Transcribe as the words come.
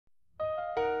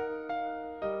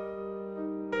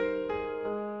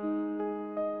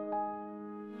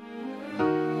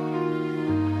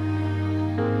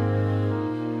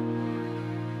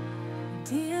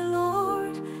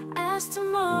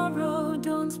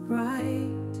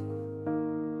bright.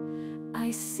 I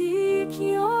seek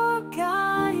your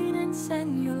guidance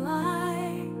and your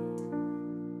light.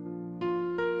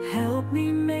 Help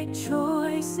me make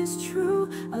choices true,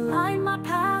 align my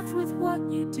path with what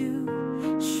you do.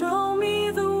 Show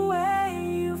me the way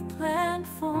you've planned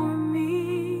for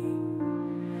me.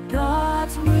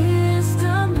 God's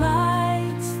wisdom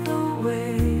lights the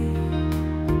way,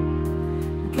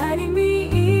 guiding me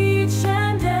each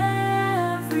and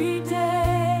every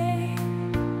day.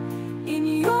 In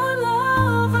your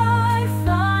love I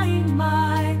find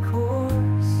my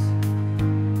course,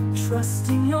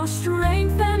 trusting your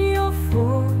strength and your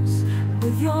force.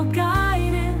 With your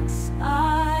guidance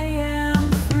I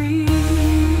am free.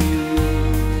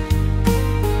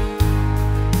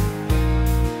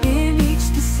 In each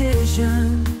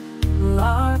decision,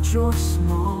 large or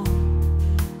small,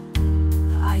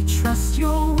 I trust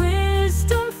your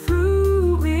wisdom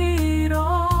through it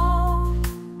all.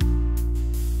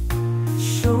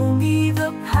 Show me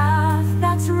the path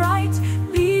that's right,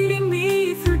 leading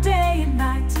me through day and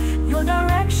night. Your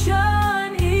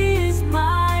direction is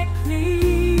my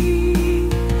plea.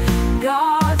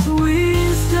 God's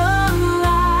wisdom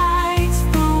lights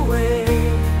the way,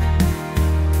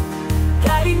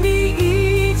 guiding me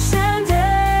each and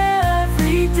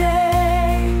every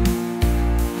day.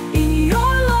 In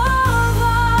your love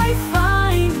I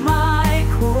find my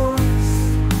course,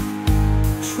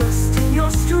 trusting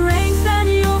your strength and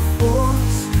your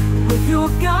force. With your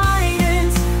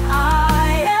guidance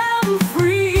I am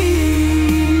free.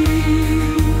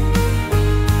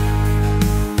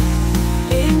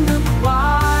 In the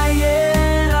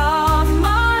quiet of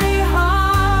my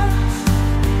heart,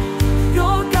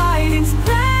 your guidance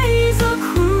plays a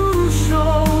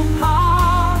crucial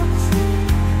part.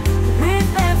 With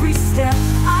every step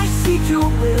I seek your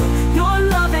will, your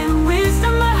love and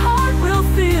wisdom my heart will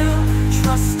feel.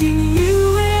 Trusting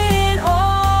you in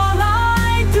all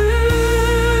I do.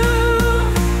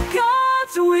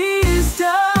 God's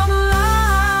wisdom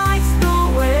lights the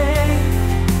way,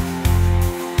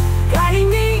 guiding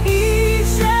me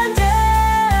each and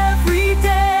every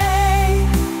day.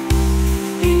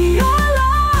 In your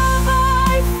love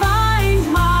I find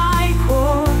my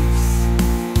course,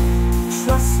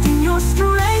 trusting your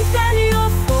strength and your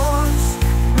force.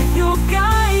 With your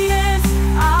guidance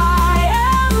I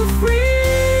am free.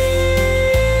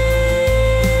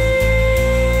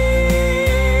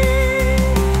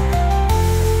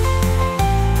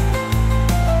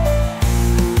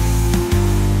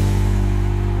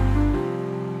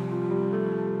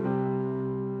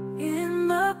 In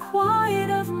the quiet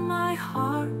of my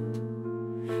heart,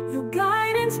 your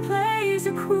guidance plays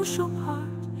a crucial part.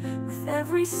 With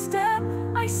every step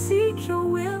I seek your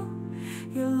will,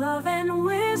 your love and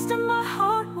wisdom my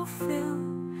heart will fill.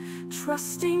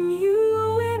 Trusting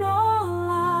you in all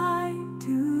I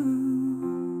do.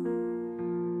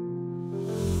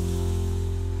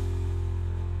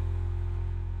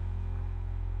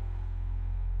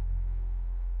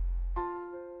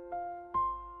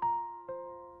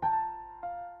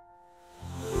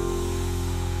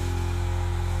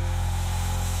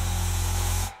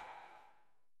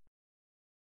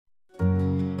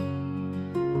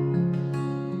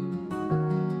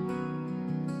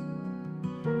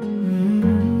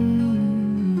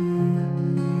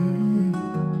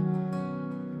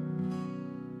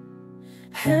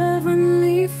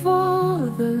 Heavenly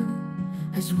Father,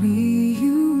 as we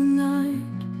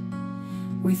unite,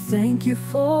 we thank you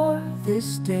for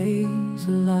this day's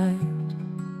light,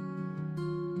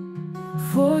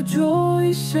 for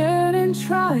joy shared and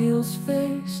trials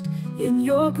faced. In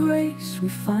your grace we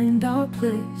find our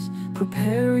place,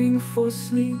 preparing for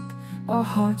sleep, our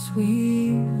hearts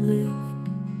we lift.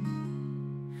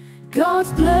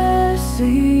 God's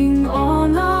blessing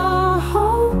on our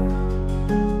home,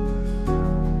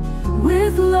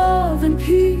 with love and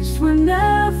peace we're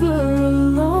never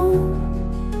alone.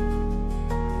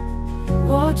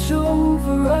 Watch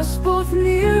over us both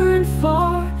near and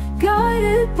far,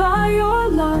 guided by your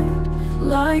light,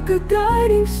 like a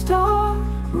guiding star,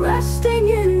 resting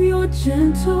in your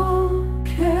gentle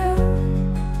care.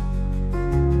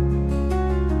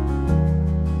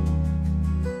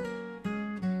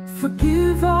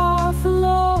 Forgive our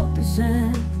flaws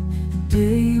and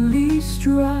daily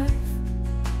strife,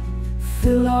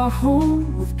 fill our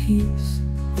home with peace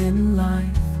and life.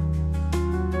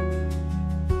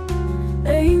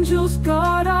 Angels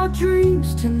guard our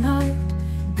dreams tonight,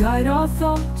 guide our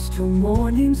thoughts till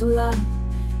morning's light.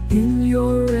 In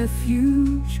your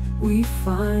refuge we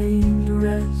find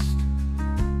rest.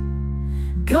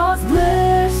 God's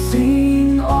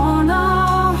blessing on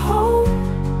our home,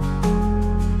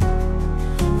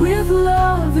 With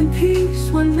love and peace,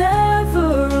 we're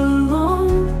never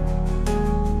alone.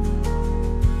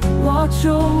 Watch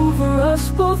over us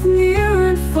both near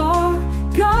and far,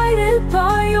 guided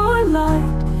by your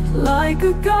light, like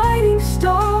a guiding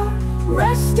star,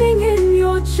 resting in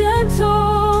your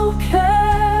gentle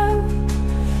care.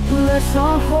 Bless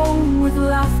our home with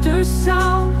laughter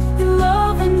sound, in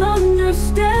love and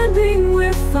understanding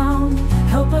we're found.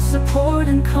 Help us support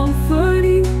and comfort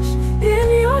each,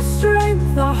 in your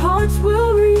strength our hearts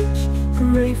will reach,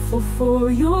 grateful for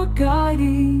your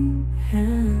guiding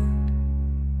hand.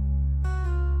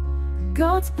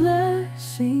 God's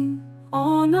blessing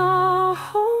on our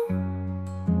home.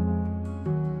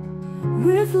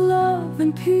 With love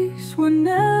and peace, we're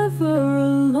never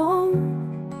alone.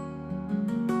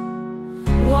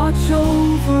 Watch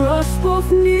over us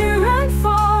both near and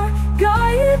far,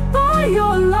 guided by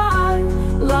your light,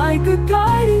 like a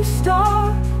guiding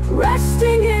star,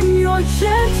 resting in your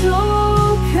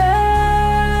gentle care.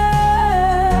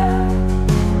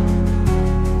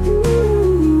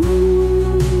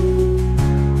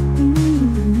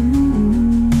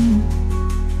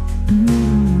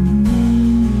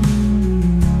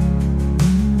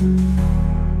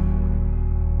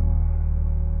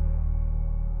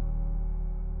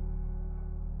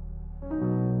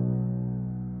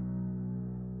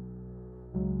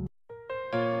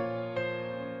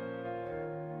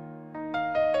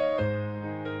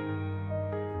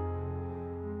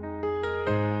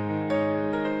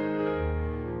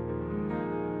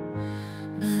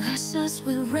 Bless us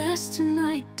with rest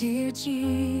tonight, dear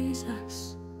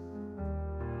Jesus.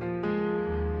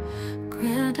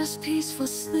 Grant us peaceful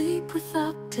sleep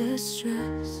without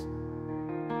distress.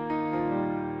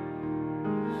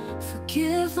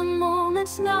 Forgive the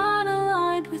moments not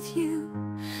aligned with you.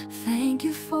 Thank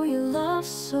you for your love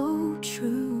so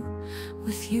true.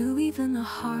 With you even the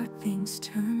hard things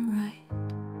turn right.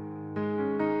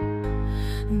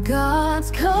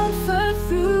 God's comfort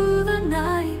through the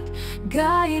night,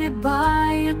 guided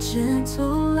by a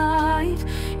gentle light.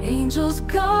 Angels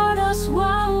guard us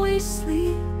while we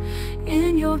sleep.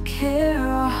 In your care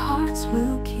our hearts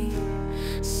will keep.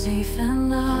 Safe and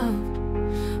loved,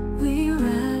 we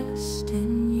rest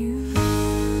in you.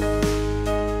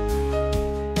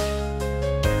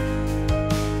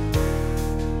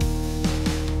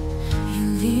 You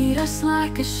lead us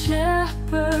like a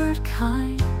shepherd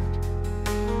kind,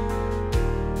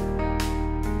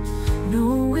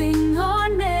 knowing our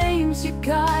names you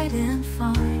guide and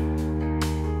find.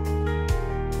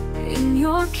 In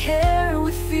your care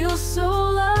we feel so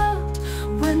loved.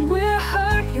 When we're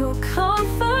hurt, your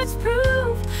comforts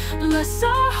prove. Bless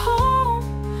our home,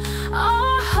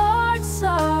 our hearts,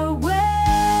 our way.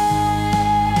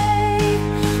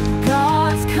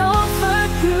 God's comfort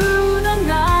through the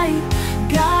night,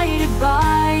 guided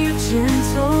by your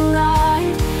gentle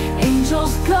light.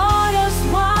 Angels guard us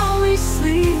while we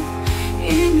sleep.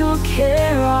 In your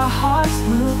care our hearts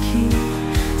will keep.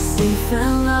 Safe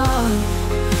and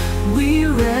loved, we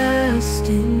rest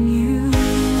in you.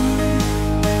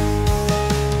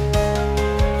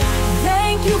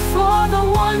 Thank you for the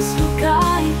ones who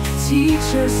guide,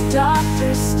 teachers,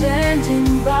 doctors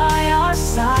standing by our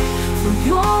side. For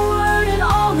your word and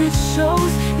all it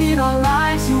shows, in our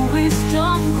lives your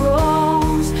wisdom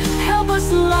grows. Help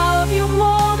us love you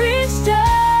more each day.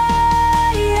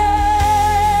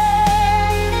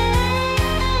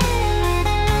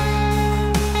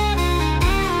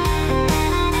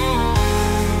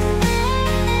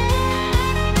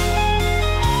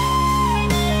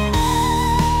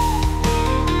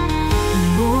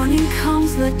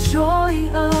 Let joy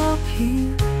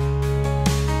appear,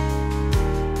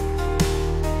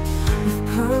 with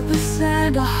purpose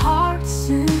and a heart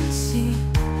sincere.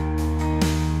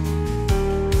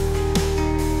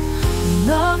 We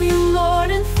love you,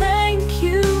 Lord, and thank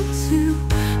you too,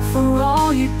 for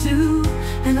all you do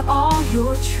and all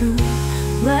you're true.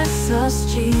 Bless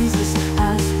us, Jesus,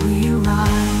 as we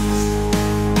rise.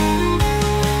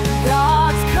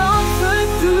 God's comfort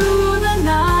through the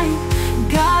night,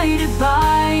 guided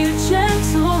by your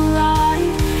gentle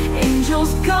light.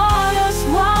 Angels guard us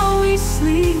while we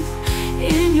sleep.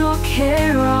 In your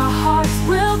care our hearts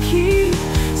will keep.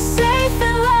 Safe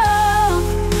and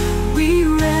loved, we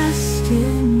rest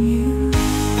in you.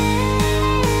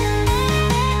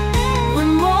 When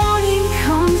morning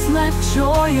comes, let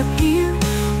joy appear,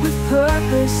 with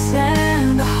purpose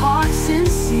and a heart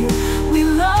sincere. We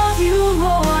love you,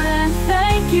 Lord, and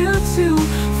thank you too,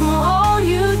 for all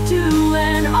you do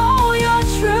and all your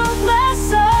truth.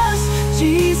 Bless us,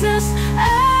 Jesus,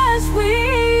 as we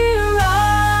rise.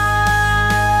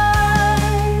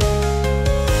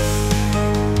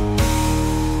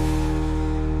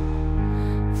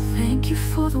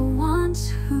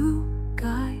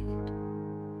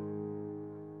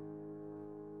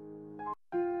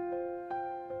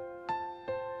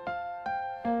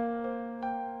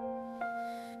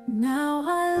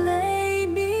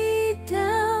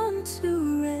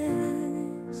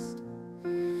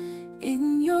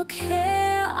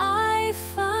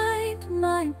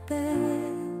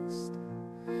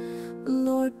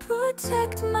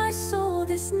 protect my soul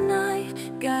this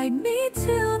night. Guide me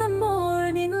till the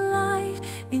morning light.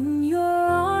 In your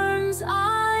arms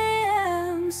I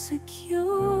am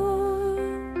secure.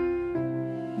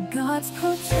 God's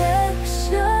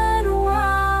protection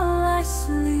while I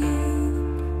sleep.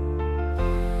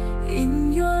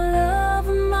 In your love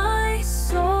my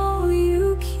soul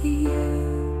you keep.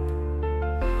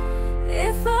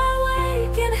 If I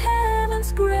wake in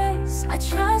heaven's grace, I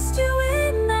trust you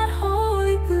in that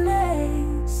holy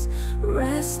place,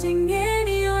 resting in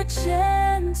your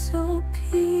gentle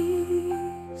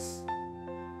peace.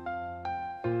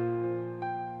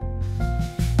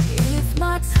 If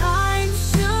my time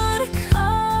should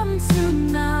come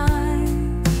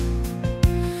tonight,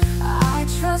 I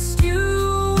trust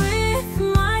you with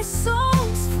my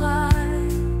soul's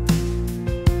flight.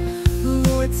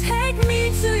 Lord, take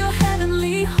me to your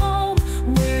heavenly home,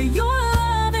 where your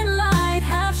love and light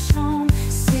have shone,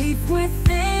 safe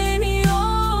within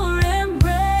your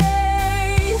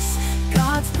embrace.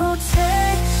 God's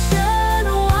protection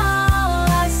while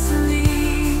I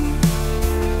sleep.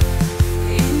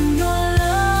 In your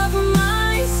love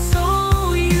my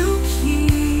soul you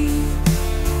keep.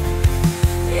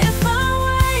 If I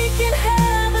wake in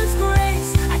heaven's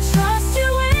grace, I trust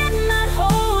you in that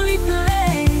holy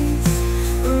place,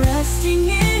 resting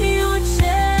in your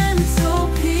gentle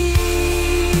peace.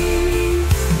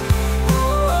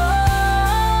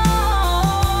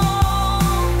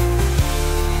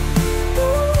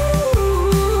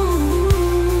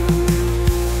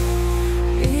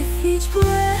 If each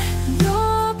breath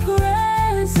your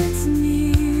presence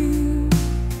near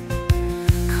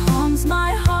calms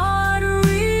my heart,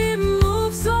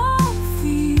 removes all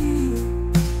fear.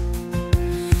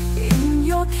 In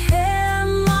your care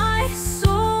my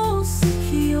soul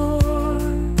secure,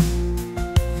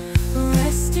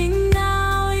 resting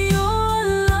now your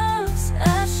love's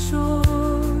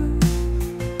assured.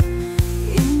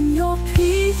 In your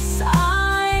peace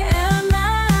I am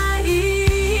at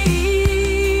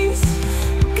ease.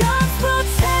 God's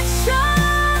protection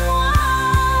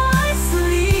while I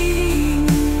sleep.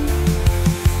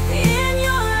 In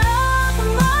your love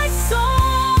my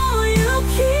soul you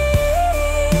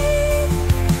keep.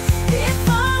 If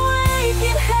I wake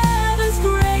in heaven's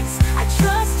grace, I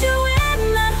trust you in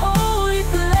that holy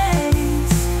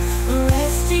place,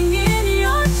 resting in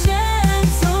your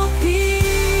gentle peace.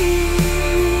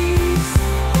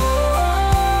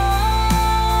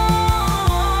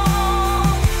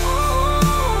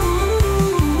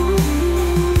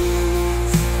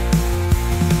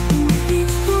 With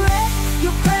each breath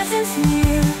your presence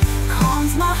near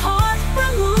calms my heart,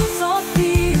 removes all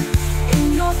fear. In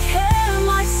your care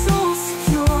my soul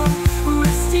secure,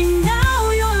 resting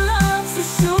now your love's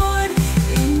assured.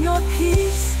 In your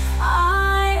peace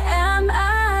I am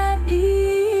at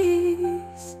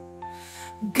ease.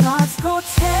 God's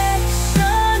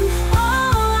protection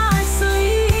while I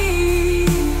sleep.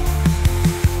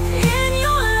 In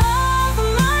your love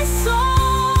my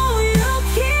soul you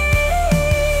keep.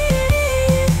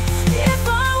 If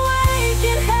I wake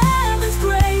in heaven's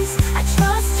grace, I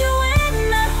trust you in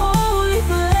that holy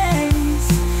place,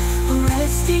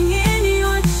 resting in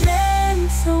your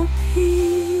gentle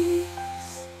peace.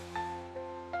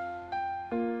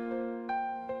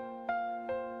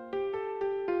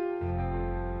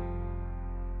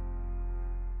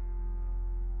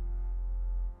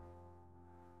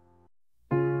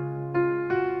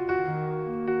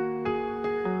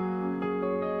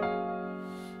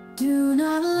 Do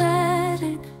not let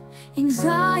it,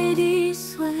 anxiety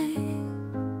sway.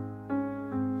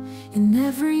 In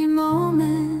every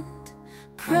moment,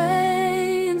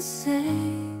 pray and say,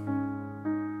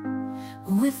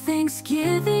 with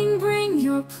thanksgiving bring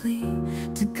your plea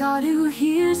to God who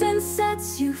hears and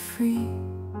sets you free.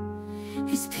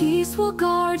 His peace will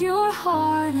guard your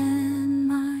heart and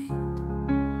mind.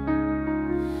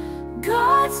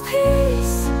 God's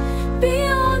peace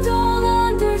beyond all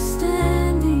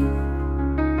understanding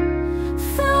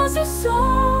fills your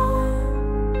soul,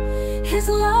 His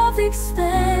love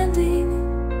expanding.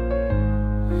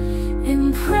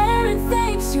 In prayer and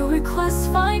thanks your requests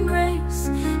find grace.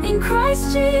 In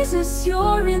Christ Jesus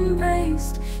you're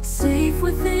embraced, safe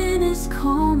within His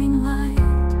calming light.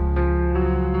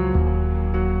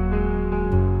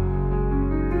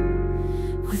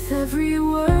 With every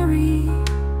worry,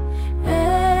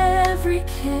 every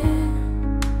care,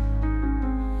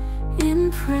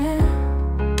 in prayer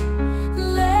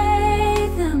lay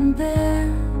them bare.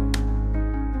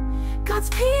 God's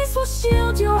peace will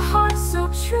shield your heart so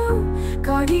true,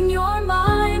 guarding your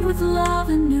mind with love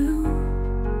anew.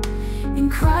 In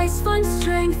Christ find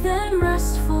strength and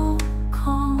restful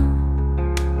calm.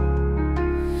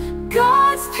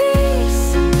 God's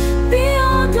peace,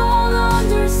 beyond all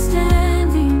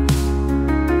understanding,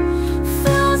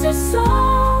 fills your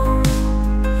soul,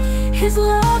 His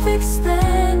love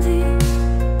expanding.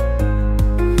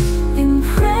 In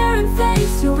prayer and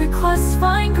thanks, your requests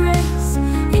find grace.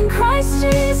 In Christ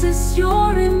Jesus,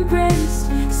 you're embraced,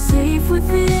 safe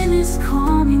within His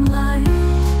calming light.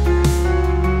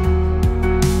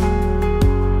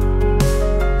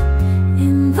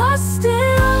 In the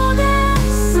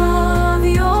stillness of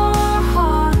your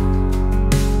heart,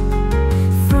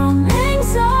 from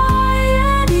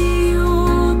anxiety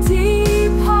you'll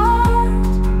depart.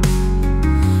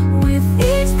 With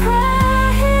each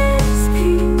prayer His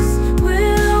peace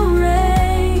will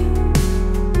reign,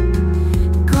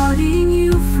 guarding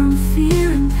you from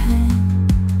fear and pain.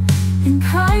 In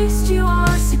Christ you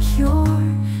are secure.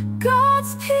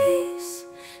 God's peace,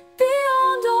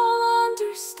 beyond all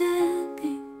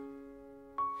understanding,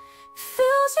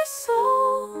 fills your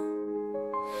soul,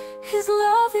 His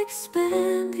love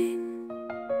expanding.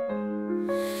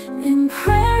 In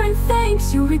prayer and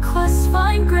thanks, your requests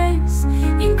find grace.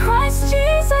 In Christ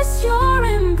Jesus, you're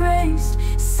embraced,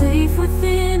 safe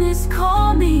within His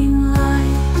calming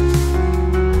light.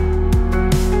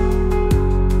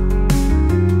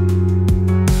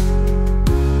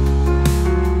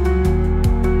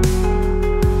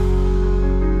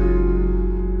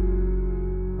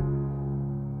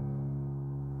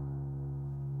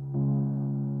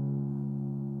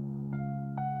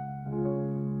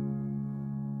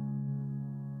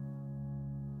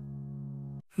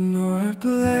 Lord,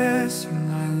 bless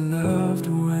my loved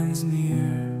ones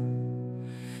near.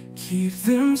 Keep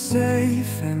them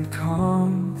safe and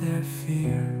calm their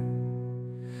fear.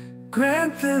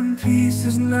 Grant them peace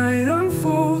as night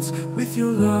unfolds. With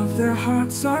your love their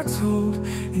hearts are told.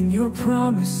 In your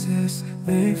promises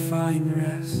they find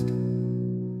rest.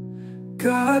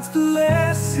 God's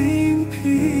blessing,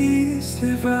 peace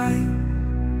divine,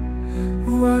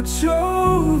 watch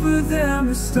over them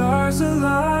as stars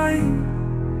align.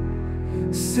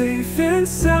 Safe and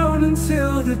sound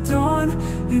until the dawn.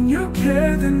 In your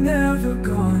care they're never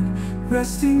gone,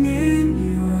 resting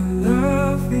in your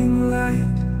loving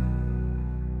light.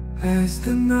 As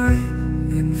the night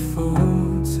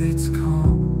enfolds its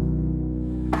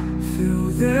calm, fill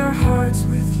their hearts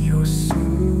with your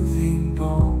soothing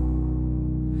balm.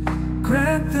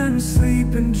 Grant them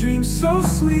sleep and dreams so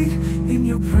sweet. In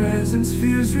your presence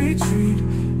fears retreat.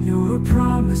 Your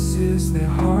promises their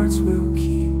hearts will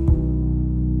keep.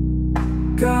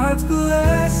 God's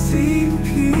blessing,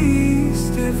 peace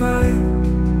divine,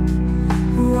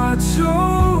 watch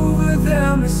over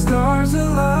them as stars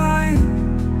align.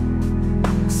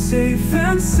 Safe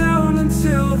and sound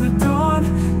until the dawn.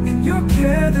 In your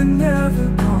care they're never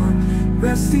gone,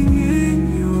 resting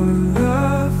in your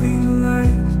loving light.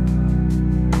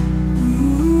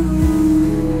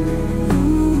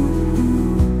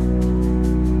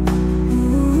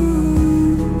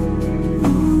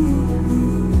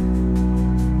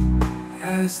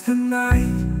 As the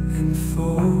night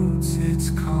enfolds its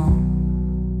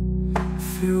calm,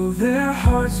 fill their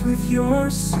hearts with your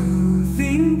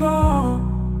soothing balm.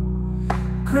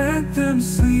 Grant them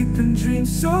sleep and dreams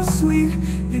so sweet.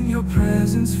 In your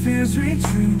presence fears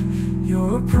retreat.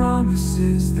 Your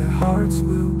promises their hearts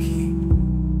will keep.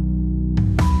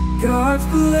 God's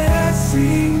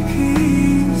blessing,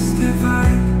 peace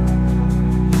divine,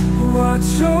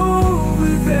 watch over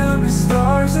them as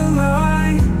stars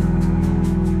align.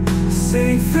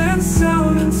 Safe and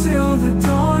sound until the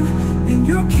dawn. In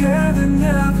your care they're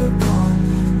never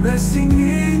gone, resting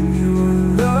in your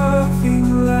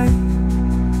loving light.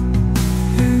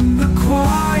 In the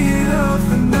quiet of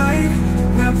the night,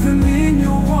 wrap them in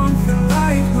your warmth and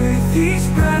light. With each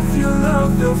breath your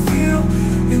love they'll feel.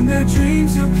 In their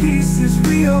dreams your peace is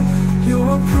real.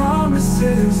 Your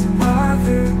promises are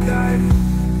their guide.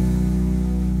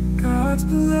 God's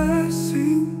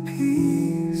blessing,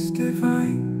 peace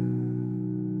divine,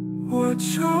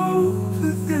 watch over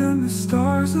them as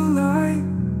stars align.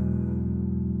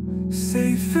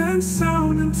 Safe and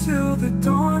sound until the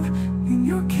dawn. In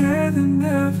your care they're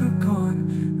never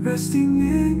gone, resting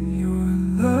in your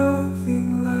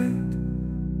loving light.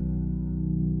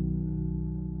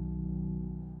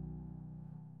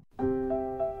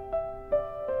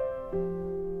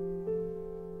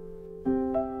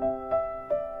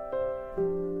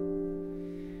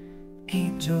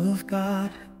 Angel of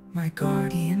God, my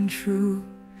guardian true,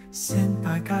 sent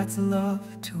by God's love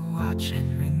to watch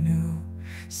and renew.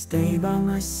 Stay by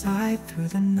my side through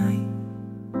the night,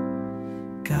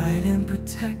 guide and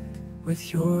protect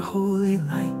with your holy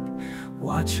light.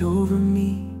 Watch over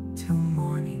me till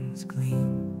morning's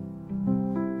gleam.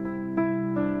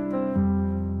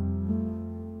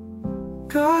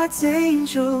 God's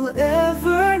angel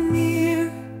ever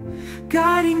near,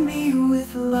 guiding me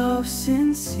with love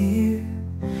sincere.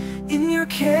 In your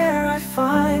care I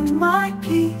find my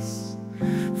peace,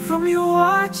 from your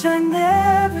watch I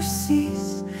never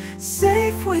cease,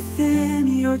 safe within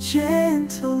your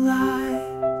gentle light.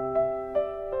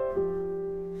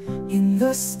 In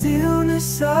the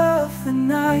stillness of the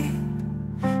night,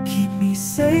 keep me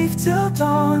safe till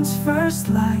dawn's first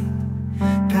light.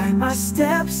 Guide my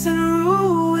steps and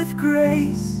rule with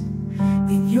grace.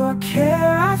 In your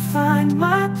care I find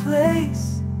my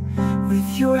place.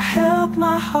 With your help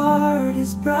my heart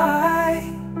is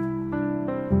bright.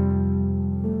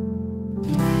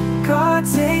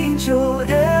 God's angel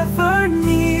ever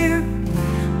near,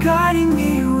 guiding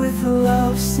me with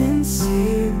love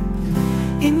sincere.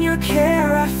 In your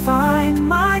care I find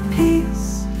my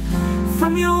peace,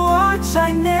 from your watch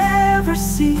I never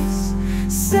cease,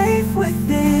 safe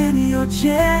within your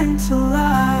gentle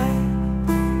light.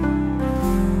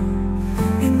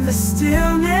 In the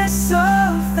stillness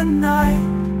of the night,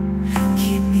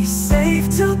 keep me safe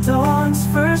till dawn's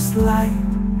first light.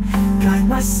 Guide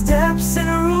my steps and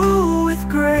rule with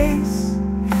grace.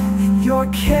 In your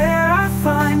care I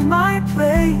find my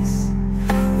place.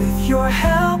 With your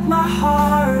help my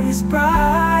heart is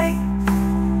bright.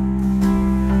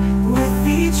 With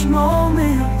each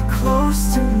moment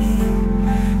close to me,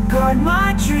 guard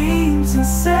my dreams and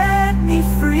set me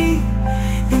free.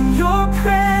 In your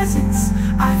presence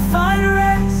I find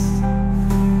rest,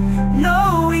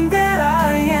 knowing that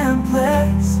I am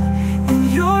blessed.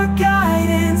 In your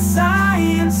guidance I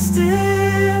am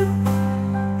still.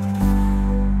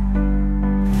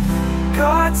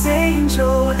 God's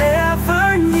angel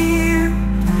ever near,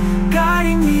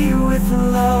 guiding me with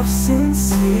love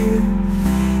sincere.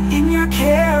 In your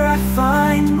care I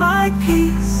find my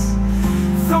peace,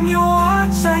 from your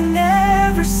watch I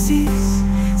never cease,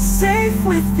 safe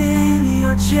within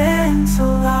your gentle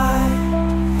light.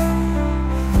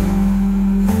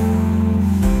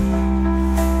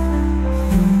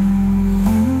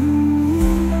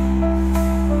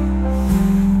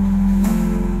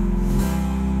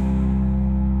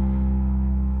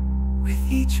 With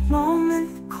each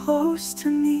moment close to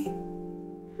me,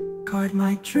 guard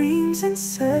my dreams and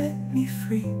set me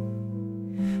free.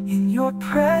 In your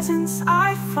presence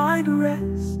I find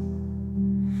rest,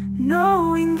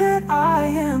 knowing that I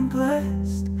am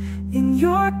blessed. In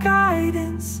your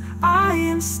guidance I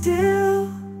am still.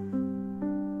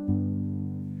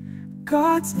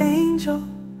 God's angel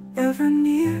ever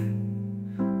near,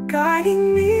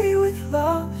 guiding me with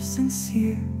love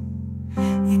sincere.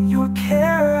 In your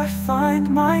care I find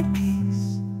my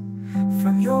peace,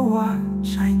 from your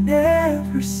watch I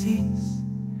never cease,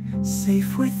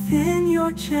 safe within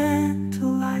your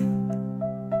gentle light.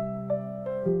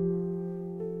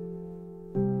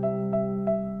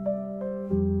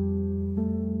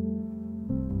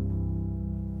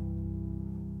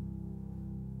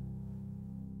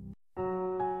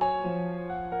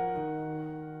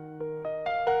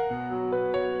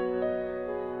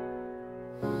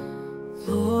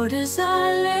 Lord, as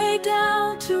I lay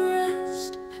down to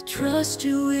rest, I trust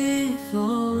you with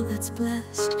all that's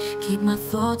blessed. Keep my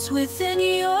thoughts within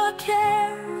your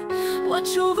care.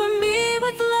 Watch over me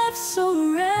with love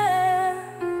so rare.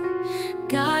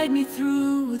 Guide me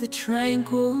through the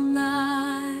tranquil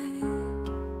night.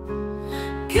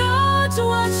 God's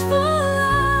watchful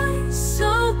eyes,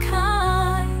 so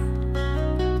kind,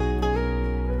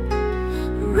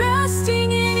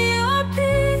 resting in your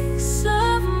peace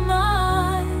of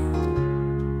mind.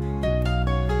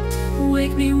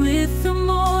 Wake me with the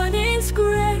morning's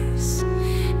grace.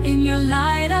 In your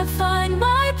light I find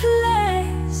my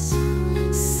place,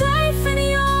 safe in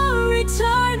your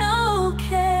eternal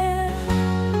care.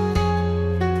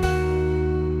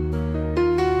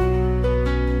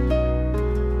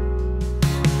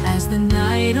 As the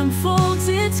night unfolds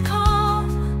its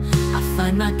calm, I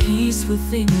find my peace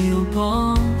within your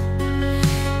balm.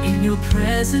 In your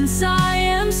presence I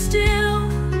am still,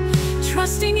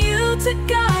 trusting you to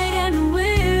guide and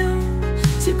will,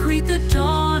 to greet the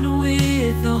dawn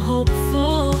with a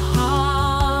hopeful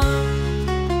heart.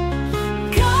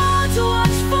 God's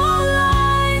watchful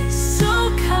eyes, so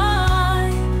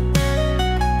kind,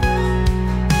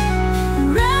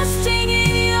 resting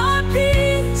in your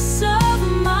peace of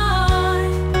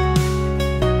mind.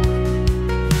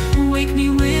 Wake me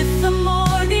with the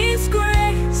morning's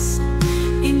grace.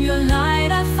 In your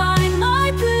light I find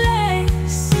my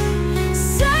place,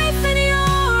 safe in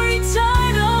your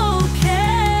eternal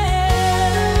care.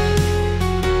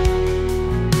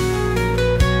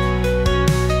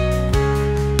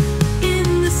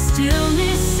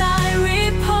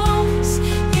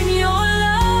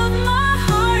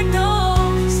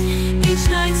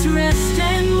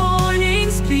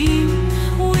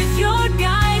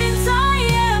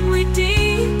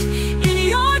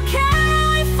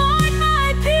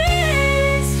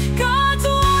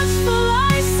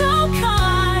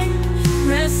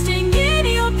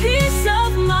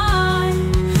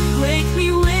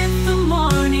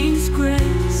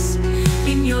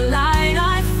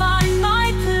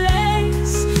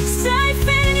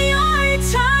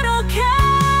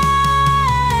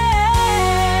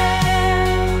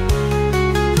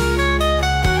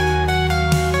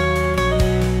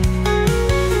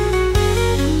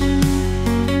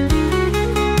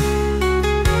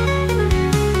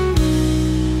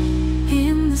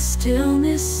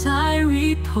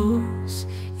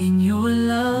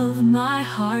 my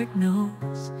heart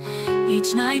knows.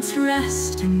 Each night's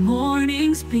rest and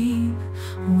morning's beam,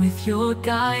 with your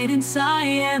guidance I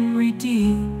am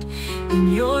redeemed.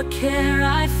 In your care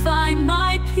I find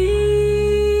my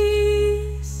peace.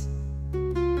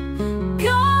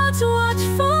 God's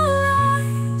watchful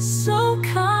eyes, so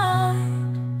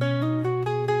kind,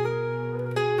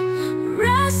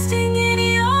 resting in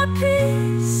your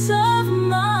peace of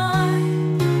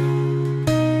mind.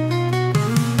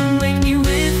 When you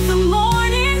with the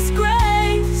morning's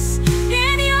grace,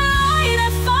 in your light I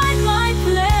find my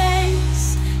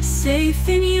place, safe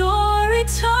in your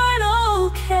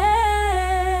eternal care.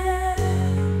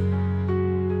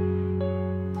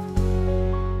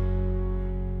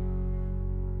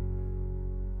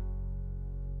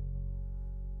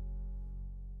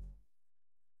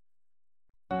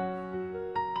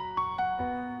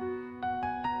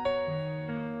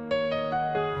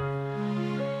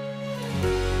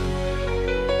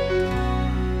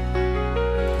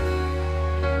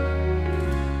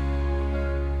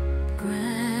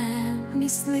 Grant me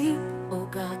sleep, oh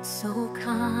God, so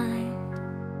kind,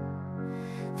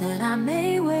 that I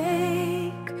may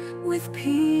wake with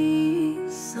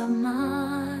peace of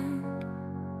mind,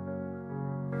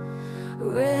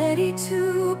 ready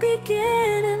to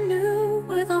begin anew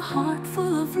with a heart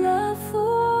full of love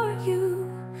for you.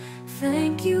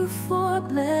 Thank you for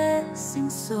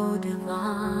blessings so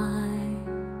divine.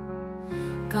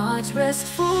 God's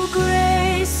restful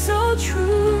grace so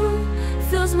true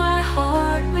fills my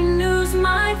heart, renews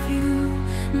my view.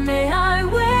 May I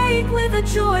wake with a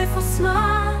joyful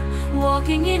smile,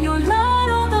 walking in your light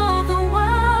all the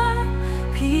while.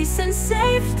 Peace and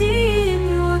safety in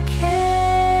your care.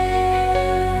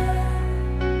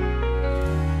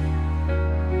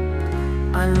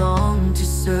 I long to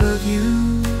serve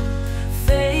you,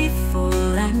 faithful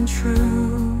and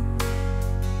true,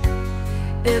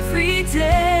 every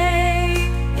day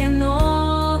in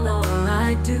all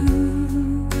I do.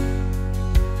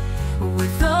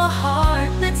 With a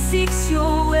heart that seeks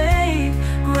your way,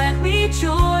 grant me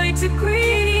joy to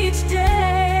greet each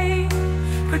day.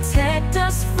 Protect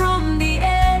us from the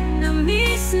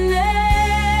enemy's snare.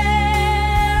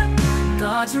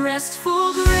 God's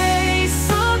restful grace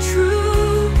so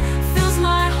true fills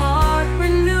my heart,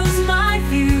 renews my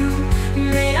view.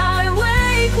 May I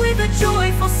wake with a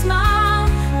joyful smile,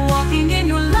 walking in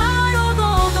your light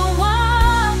all the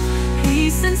while.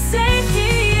 Peace and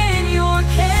safety in your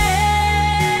care.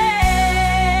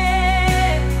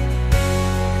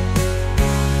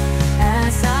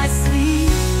 As I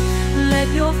sleep, let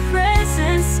your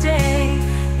presence stay,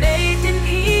 bathed in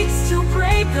peace till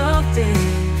break of day.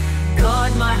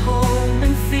 Guard my home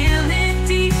and fill it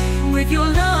deep with your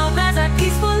love as I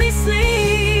peacefully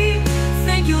sleep.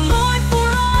 Thank you, Lord, for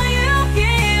all you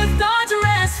give. God's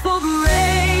restful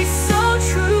grace so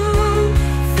true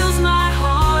fills my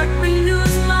heart,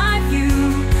 renews my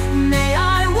view. May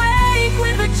I wake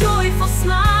with a joyful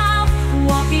smile,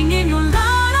 walking in your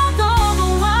light all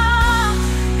the while.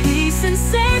 Peace and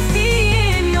safety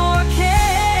in your care.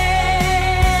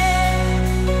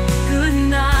 Good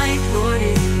night, Lord,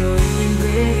 in your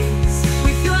embrace.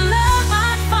 With your love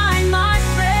I find my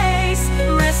place,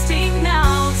 resting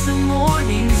now till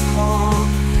morning's call.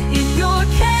 In your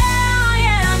care I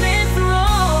am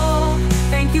enthralled.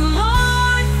 Thank you,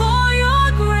 Lord, for your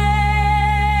grace.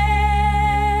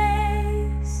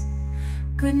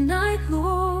 Good night,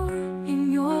 Lord,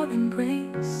 in your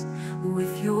embrace.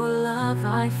 With your love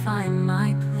I find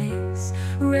my place,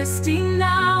 resting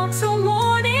now till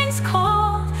morning's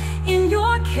call. In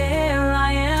your care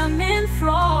I am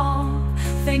enthralled.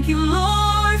 Thank you,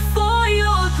 Lord, for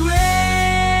your grace.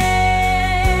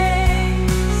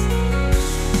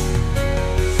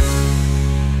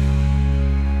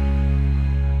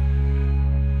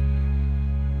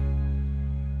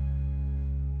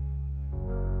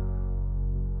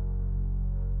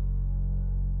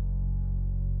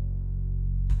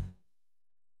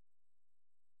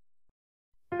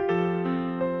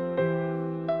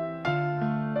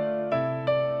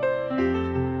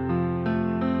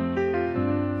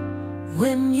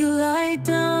 When you lie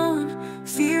down,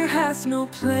 fear has no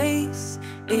place.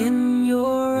 In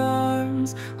your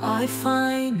arms I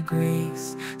find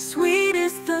grace. Sweet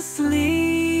is the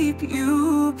sleep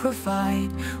you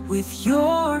provide, with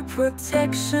your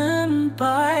protection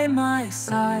by my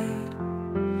side.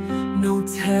 No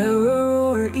terror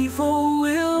or evil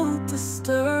will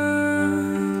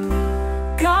disturb.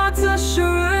 God's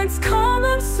assurance, calm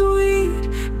and sweet,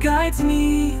 guides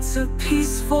me to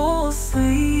peaceful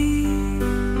sleep.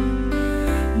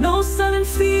 No sudden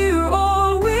fear or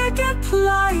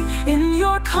plight. In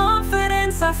your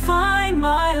confidence I find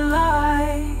my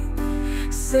light.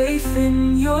 safe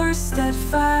in your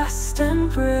steadfast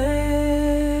embrace.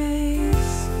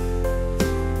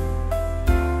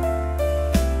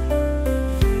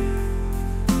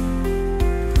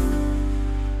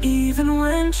 Even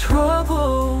when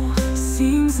trouble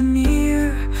seems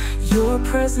near, your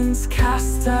presence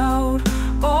casts out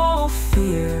all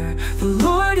fear. The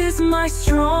Lord is my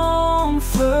strong,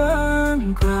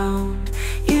 firm ground.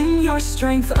 In your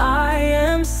strength I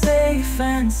am safe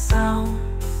and sound.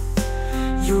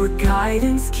 Your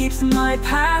guidance keeps my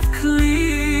path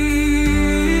clear.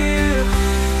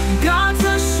 God's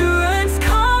assurance,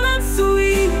 calm and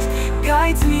sweet,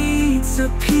 guides me to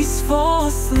peaceful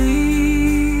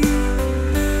sleep.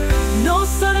 No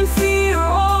sudden fear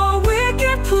or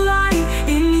wicked plight,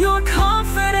 in your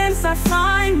confidence I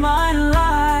find my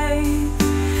light.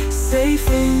 Safe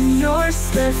in your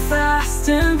steadfast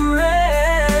embrace.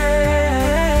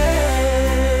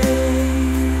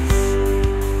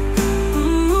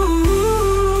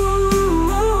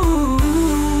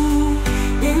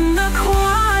 In the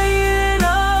quiet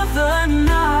of the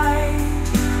night,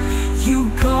 you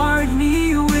guard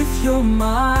me with your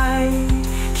might,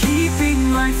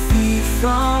 keeping my feet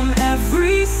from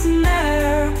every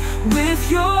snare. With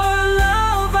your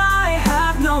love I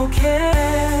have no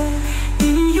care.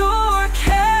 In your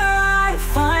care I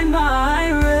find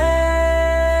my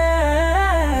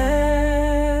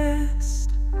rest.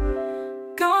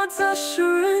 God's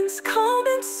assurance, calm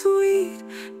and sweet,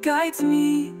 guides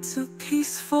me to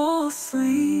peaceful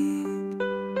sleep.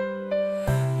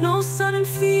 No sudden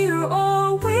fear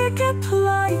or wicked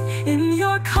plight, in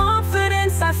your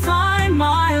confidence I find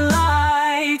my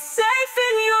light. Safe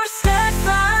in your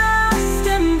steadfast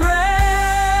embrace.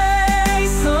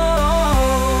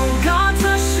 Oh, God's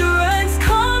assurance,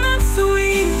 calm and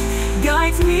sweet,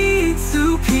 guides me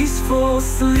to peaceful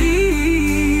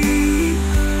sleep.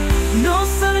 No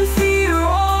sudden fear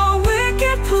or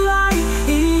wicked plight,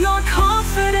 in your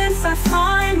confidence I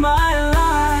find my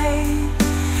light.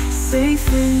 Safe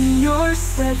in your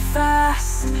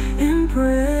steadfast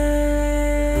embrace.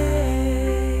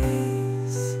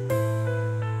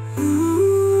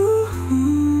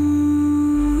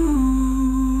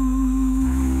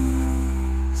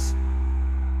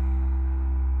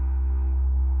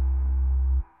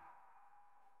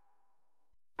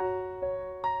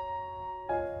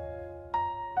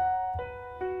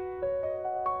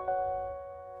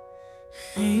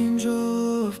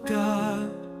 Angel of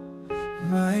God,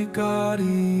 my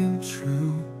guardian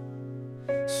true,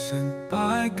 sent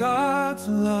by God's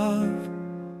love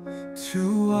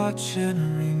to watch and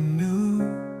renew.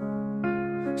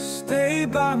 Stay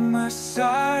by my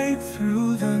side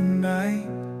through the night,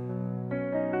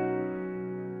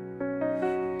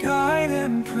 guide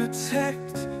and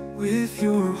protect with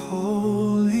your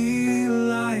holy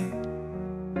light.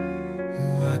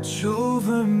 Watch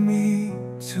over me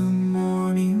till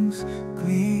morning's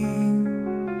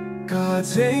gleam.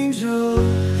 God's angel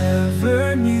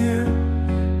ever near,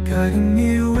 guiding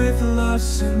me with love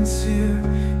sincere.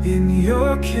 In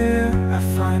your care I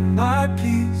find my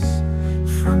peace,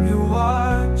 from your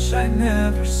watch I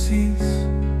never cease.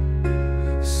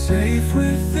 Safe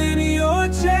within your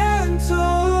gentle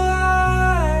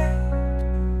light.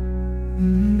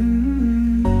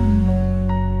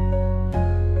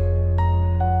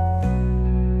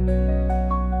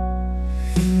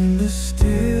 In the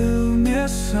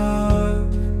stillness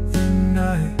of the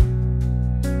night,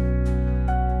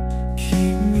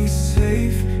 keep me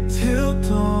safe till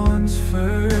dawn's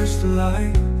first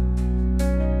light.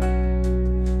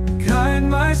 Guide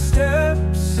my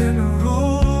steps and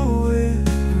rule with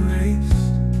grace.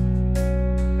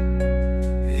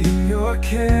 In your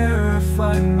care I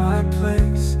find my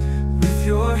place. With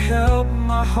your help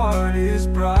my heart is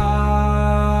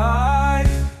bright.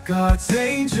 God's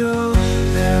angel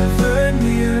ever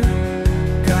near,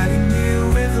 guiding me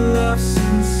with love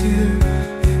sincere.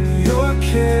 In your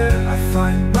care I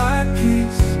find my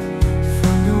peace,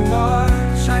 from your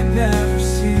watch I never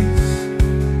cease.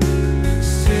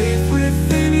 Safe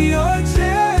within your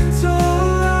gentle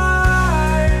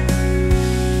light.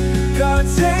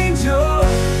 God's angel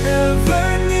ever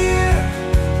near,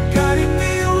 guiding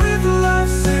me with love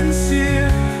sincere.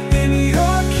 In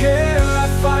your care I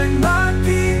find my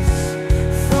peace,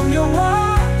 from your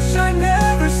watch I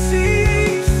never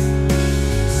cease.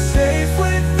 Safe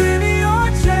within your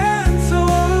gentle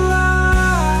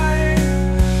light.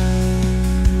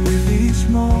 With each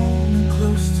moment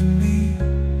close to me,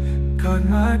 guard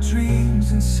my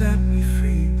dreams and set me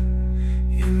free.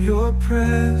 In your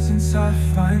presence I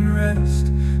find rest,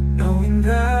 knowing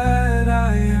that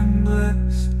I am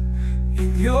blessed.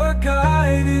 In your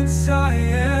guidance I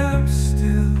am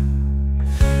still.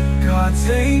 God's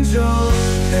angel,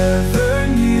 ever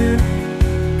near,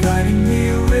 guiding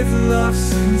me with love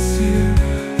sincere.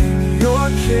 In your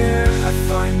care I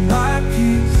find my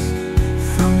peace,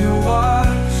 from your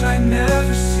watch I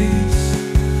never cease.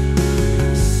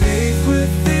 Safe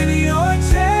within your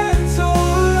gentle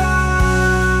light.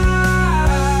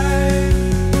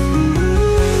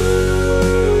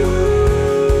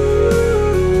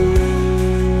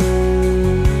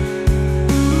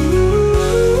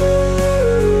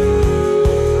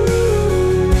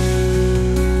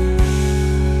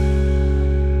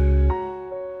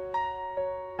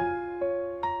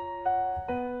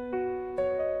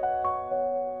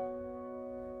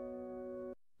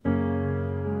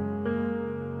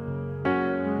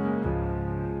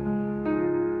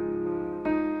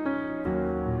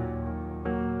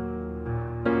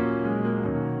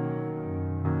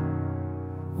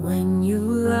 When you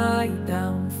lie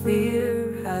down,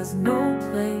 fear has no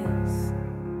place.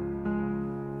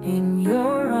 In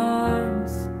your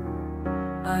arms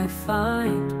I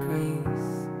find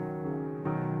grace.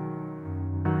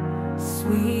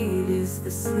 Sweet is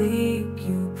the sleep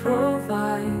you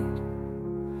provide,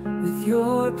 with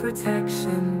your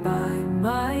protection by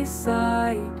my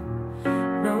side.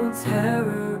 No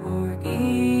terror or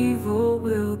evil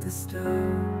will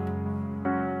disturb.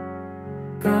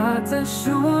 God's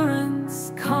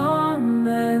assurance, calm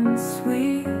and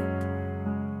sweet,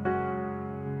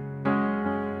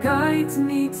 guides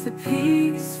me to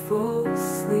peaceful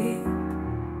sleep.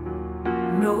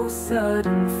 No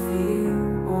sudden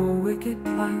fear or wicked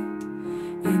plight,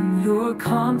 in your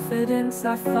confidence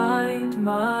I find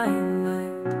my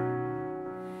light.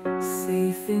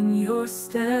 Safe in your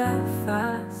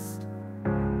steadfast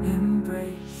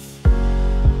embrace.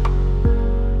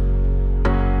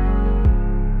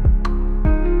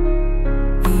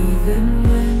 Even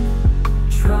when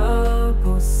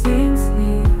trouble seems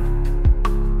near,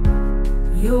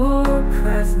 your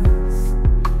presence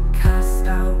casts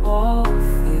out all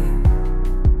fear.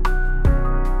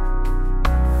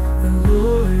 The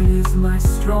Lord is my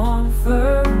strong,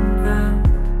 firm ground.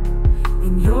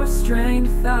 In your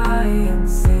strength I am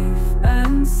safe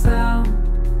and sound.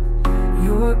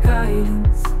 Your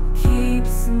guidance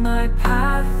keeps my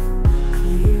path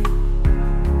clear.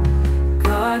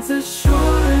 God's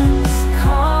assurance,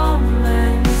 calm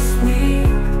and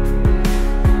sweet,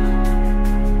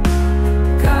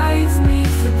 guides me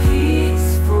to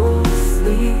peaceful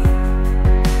sleep.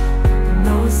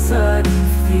 No sudden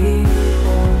fear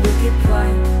or wicked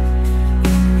plight,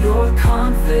 in your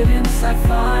confidence I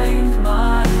find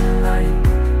my light.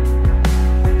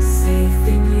 Safe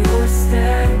in your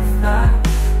steadfast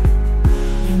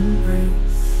embrace.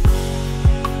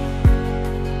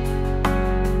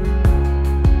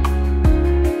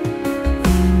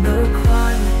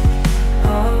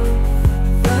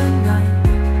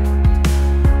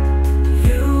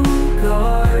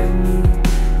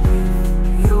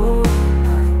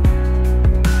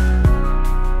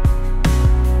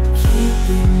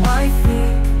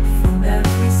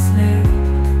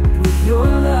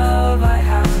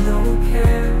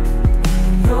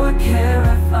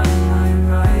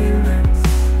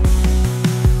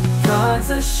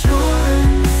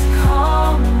 Assurance,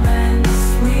 calm and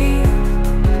sweet,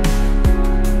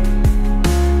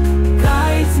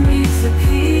 guides me to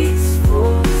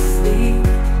peaceful sleep.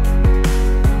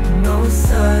 No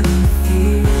sudden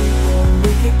fear or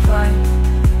wicked plight,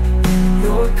 in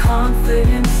your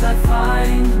confidence I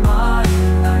find my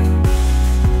light.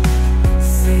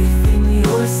 Safe in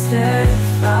your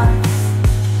steadfast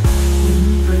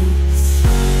embrace.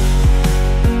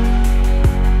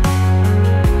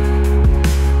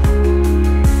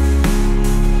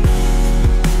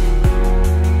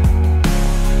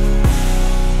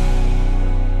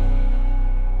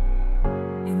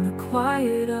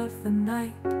 Quiet of the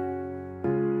night,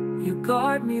 you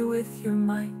guard me with your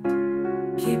might,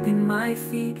 keeping my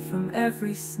feet from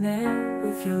every snare.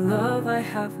 With your love I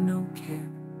have no care.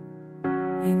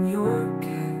 In your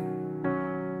care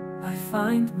I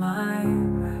find my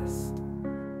rest.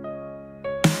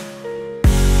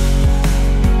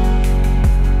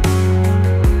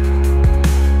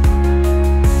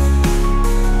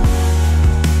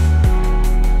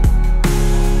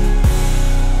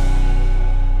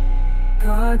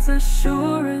 God's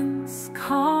assurance,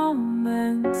 calm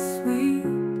and sweet,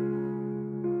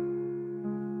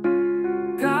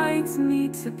 guides me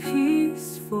to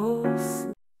peaceful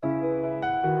sleep.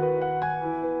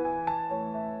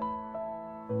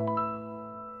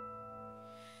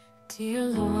 Dear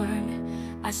Lord,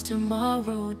 as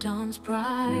tomorrow dawns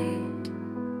bright,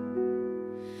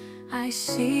 I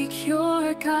seek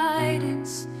your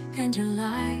guidance and your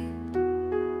light.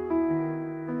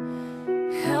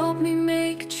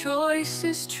 choice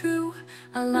is true.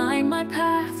 Align my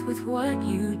path with what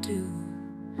you do.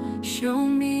 Show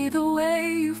me the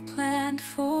way you've planned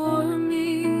for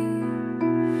me.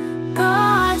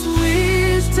 God's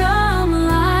wisdom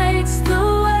lights the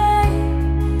way,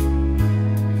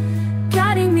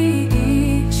 guiding me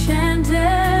each and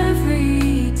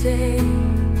every day.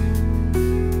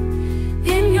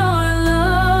 In your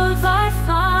love I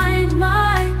find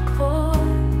my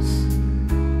course,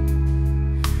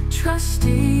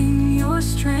 trusting your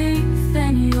strength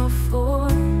and your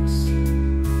force.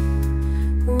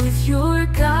 With your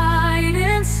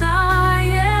guidance I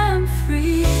am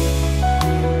free.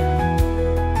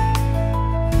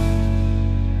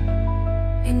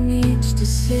 In each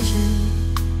decision,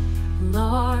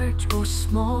 large or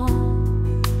small,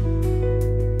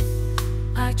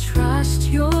 I trust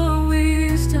your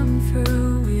wisdom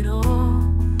through it all.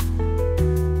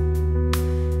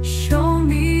 Show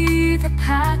me the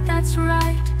path that's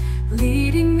right,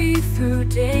 leading me through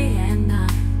day and night.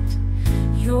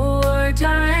 Your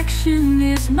direction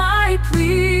is my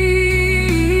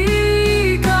plea.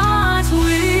 God's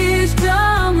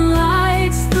wisdom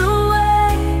lights the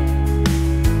way,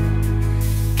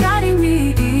 guiding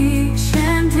me each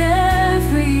and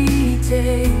every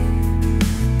day.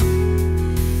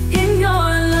 In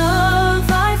your love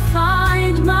I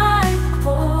find my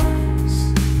course,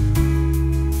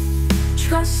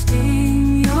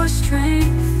 trusting your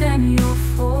strength and your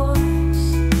force.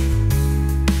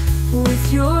 With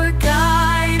your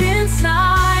guidance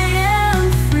I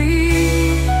am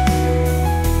free.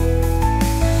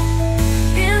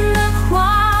 In the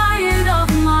quiet of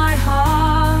my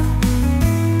heart,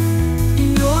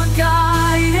 your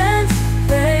guidance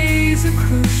plays a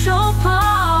crucial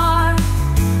part.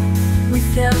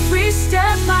 With every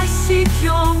step I seek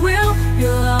your will,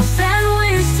 your love and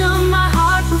wisdom my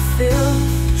heart will fill.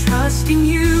 Trusting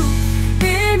you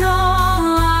in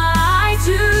all I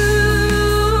do.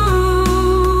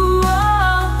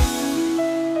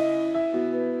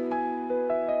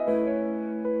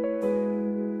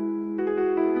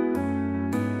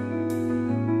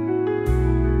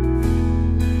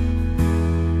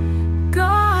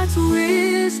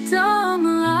 Wisdom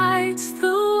lights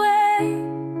the way,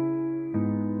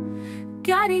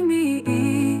 guiding me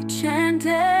each and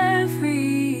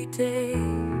every day.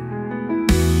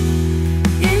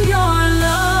 In your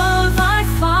love I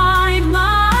find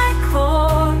my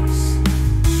course,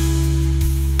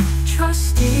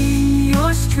 trusting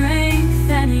your strength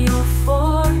and your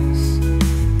force.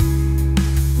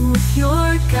 With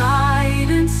your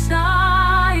guidance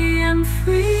I am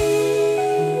free.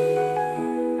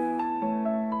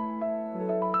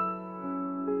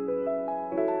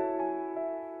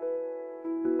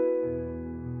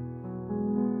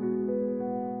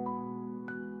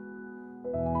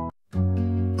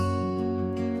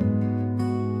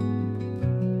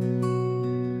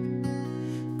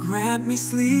 Grant me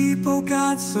sleep, O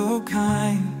God, so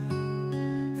kind,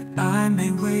 that I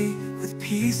may wake with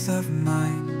peace of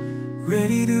mind,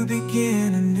 ready to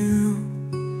begin anew,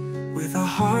 with a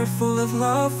heart full of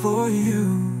love for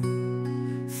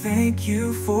you. Thank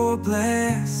you for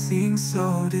blessings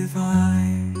so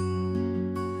divine.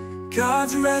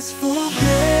 God's restful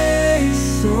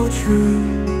grace so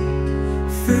true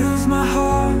fills my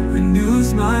heart,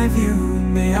 renews my view.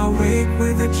 May I wake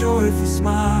with a joyful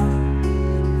smile,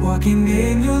 walking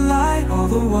in your light all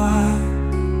the while.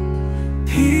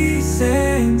 Peace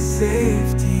and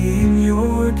safety in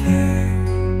your care.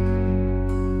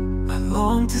 I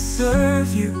long to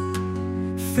serve you,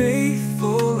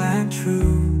 faithful and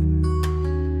true.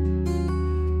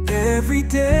 Every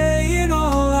day in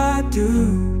all I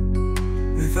do,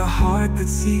 with a heart that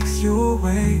seeks your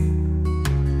way.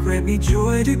 Grant me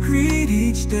joy to greet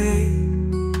each day.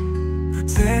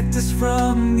 Protect us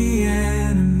from the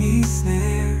enemy's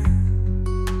snare.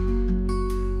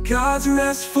 God's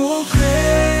restful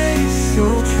grace so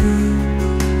true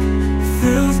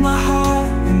fills my heart,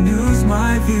 renews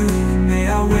my view. May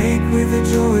I wake with a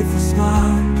joyful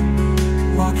smile,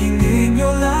 walking in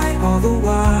your light all the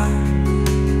while.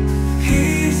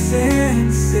 Peace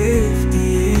and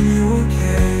safety in your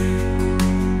care.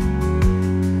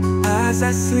 As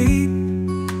I sleep,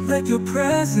 let your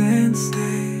presence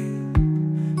stay,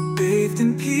 bathed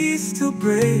in peace till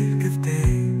break of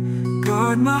day.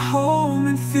 Guard my home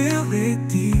and fill it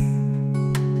deep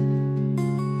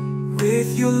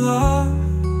with your love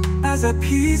as I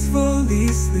peacefully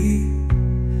sleep.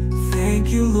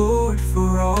 Thank you, Lord,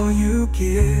 for all you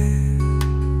give.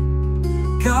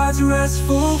 God's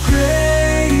restful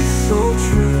grace so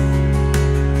true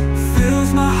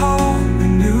fills my heart,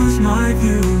 renews my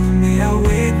view. May I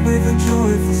wake with a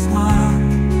joyful smile,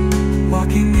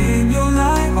 walking in your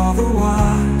light all the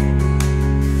while.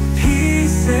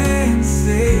 Peace and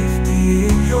safety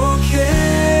in your care.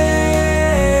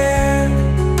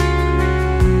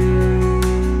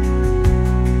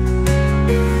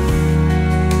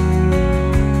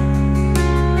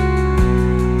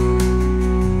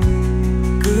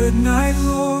 Good night,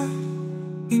 Lord,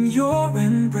 in your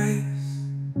embrace.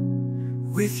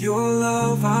 With your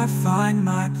love I find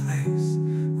my place,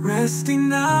 resting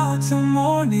now till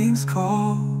morning's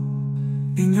call.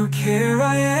 In your care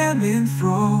I am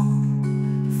enthralled.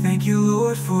 Thank you,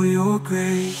 Lord, for your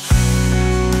grace.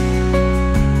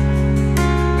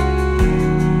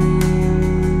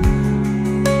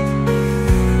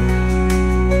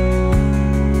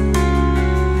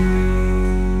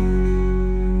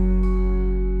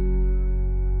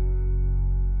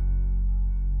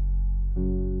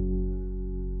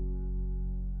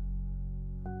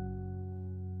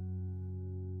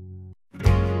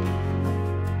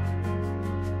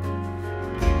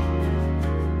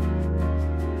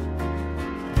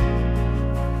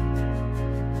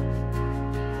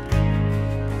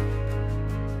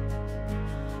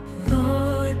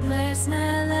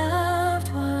 My loved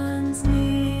ones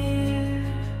near,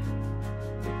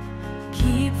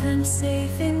 keep them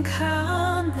safe and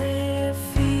calm their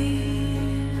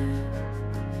fear.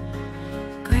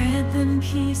 Grant them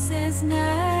peace as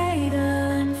night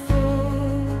unfolds.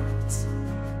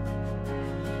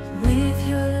 With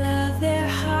your love their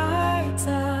hearts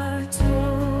are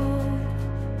told,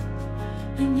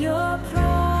 and your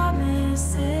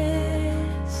promises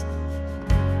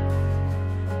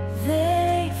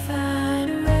they find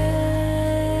rest.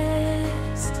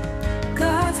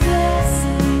 God's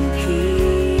blessing,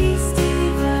 peace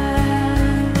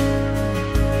divine,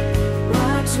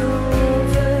 watch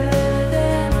over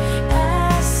them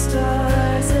as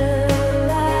stars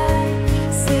alight,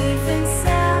 safe and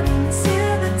sound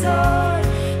until the dawn.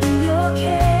 In your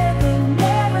care they're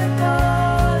never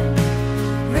gone,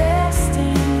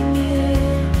 resting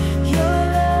in your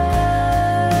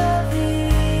loving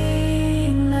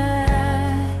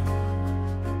light.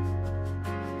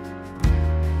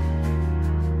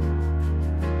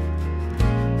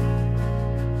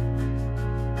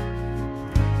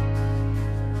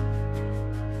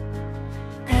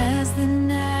 As the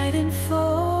night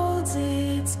unfolds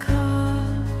its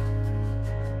calm,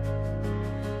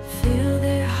 fill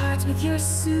their hearts with your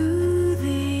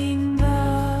soothing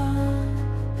balm.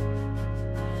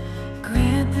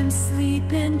 Grant them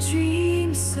sleep and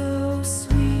dreams so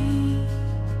sweet.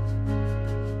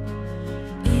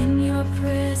 In your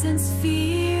presence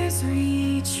fears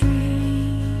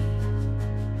retreat.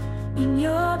 In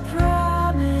your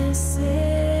promises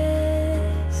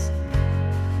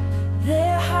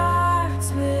their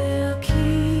hearts will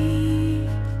keep.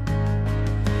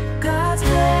 God's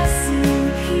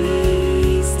blessing,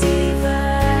 peace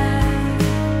divine,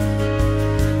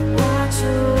 watch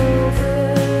over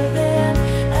them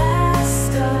as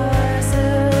stars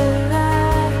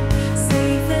alight,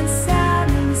 safe and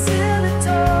sound until the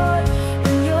dawn.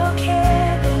 In your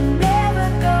care they're never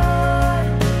gone,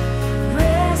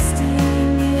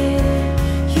 resting in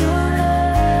your love.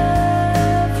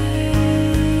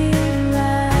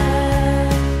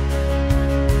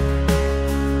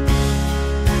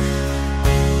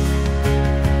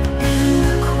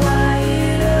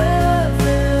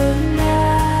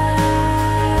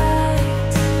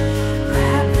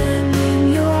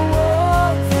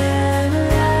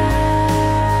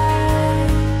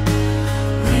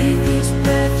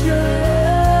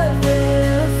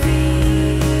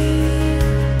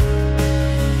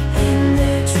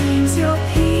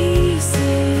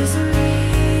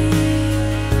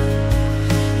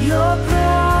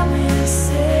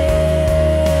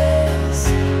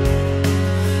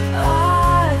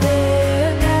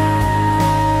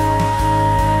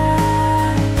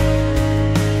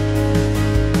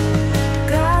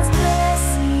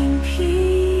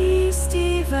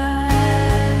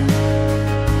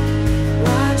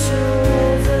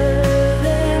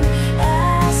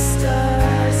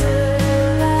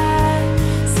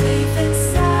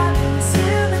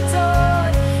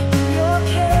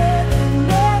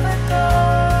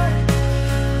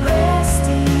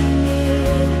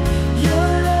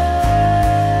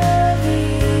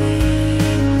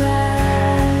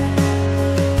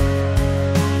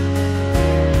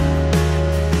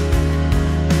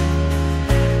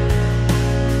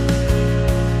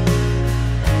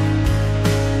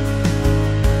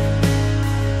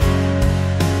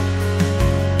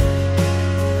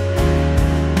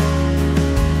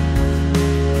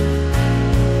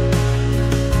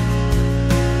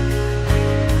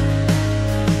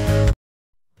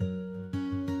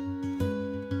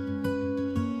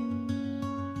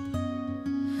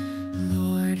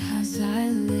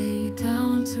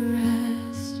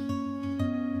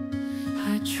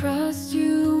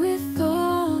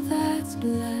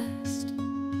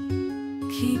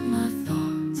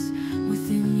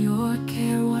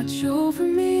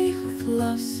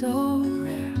 so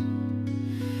rare.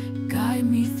 Guide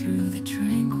me through the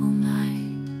tranquil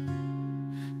night.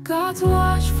 God's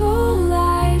watchful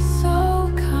light,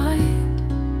 so kind,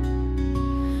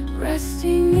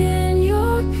 resting in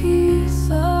your peace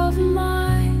of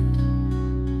mind.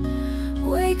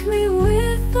 Wake me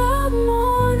with the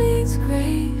morning's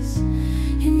grace.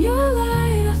 In your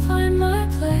light I find my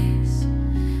place,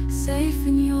 safe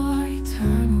in your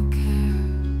eternal care.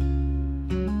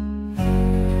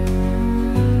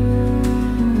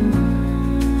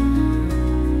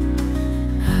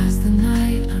 As the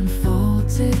night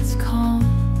unfolds its calm,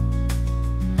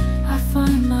 I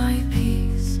find my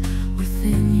peace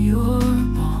within your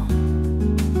balm.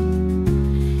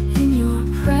 In your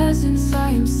presence I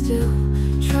am still,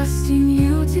 trusting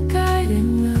you to guide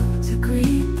and will to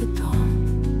greet the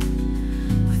dawn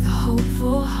with a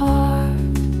hopeful heart.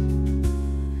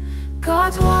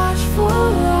 God's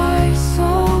watchful eye,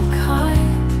 so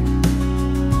kind,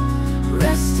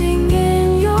 resting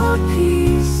in your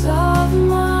peace of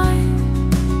mind.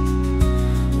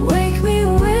 Wake me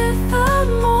with the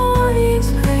morning's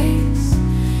grace.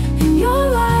 In your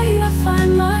light I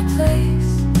find my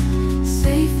place,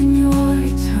 safe in your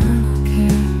eternal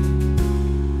care.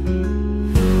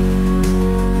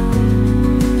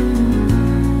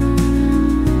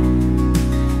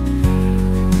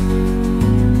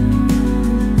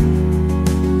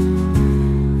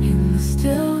 In the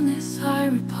stillness I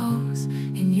repose,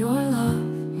 in your love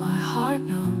my heart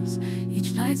knows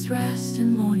each night's rest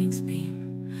and morning's beam.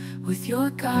 With your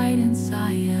guidance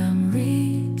I am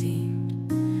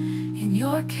redeemed. In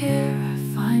your care I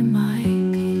find my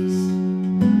peace.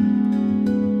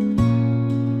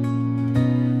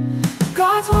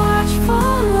 God's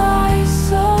watchful eye,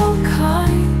 so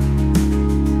kind,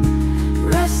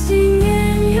 resting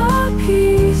in your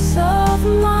peace of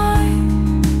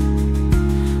mind.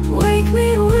 Wake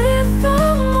me with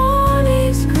the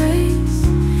morning's grace.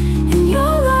 In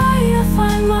your light I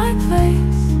find my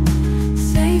place,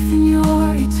 safe in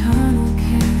your eternal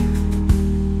care.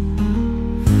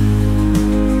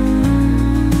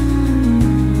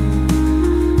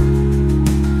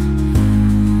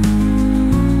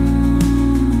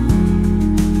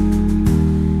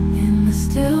 In the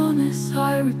stillness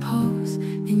I repose,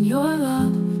 in your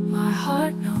love my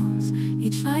heart knows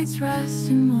each night's rest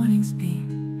and morning's beam.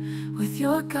 With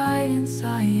your guidance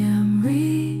I am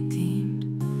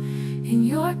redeemed. In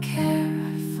your care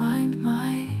I find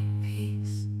my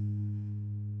peace.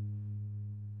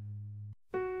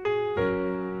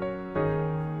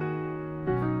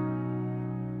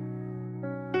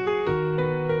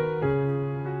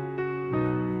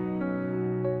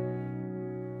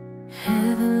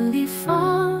 Heavenly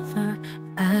Father,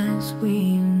 as we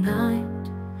unite,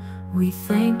 we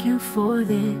thank you for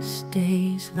this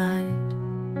day's light,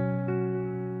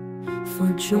 for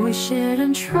joy shared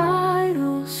and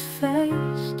trials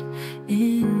faced.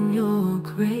 In your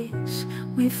grace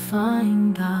we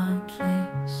find our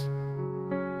place.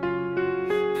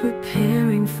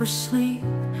 Preparing for sleep,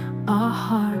 our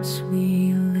hearts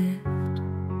we lift.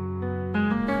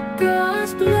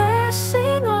 God's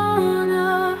blessing on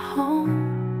our home,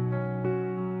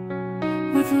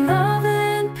 with love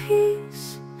and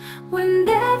peace. We're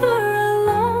never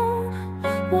alone.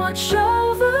 Watch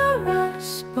over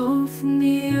us, both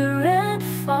near and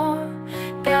far,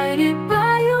 guided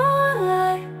by your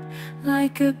light,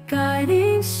 like a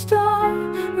guiding star,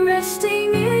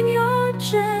 resting in your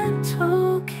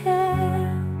gentle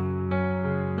care.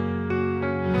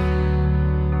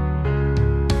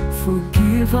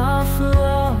 Forgive our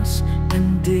flaws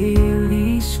and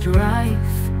daily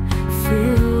strife.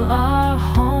 Fill our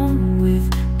home with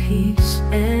peace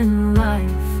and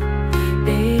life.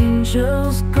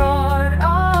 Angels guard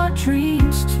our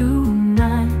dreams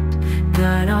tonight.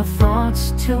 Guide our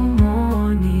thoughts till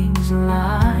morning's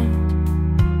light.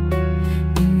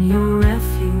 In your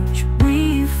refuge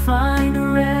we find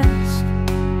rest.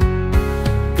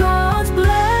 God's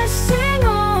blessing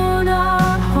on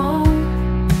our home,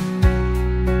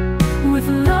 with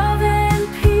love and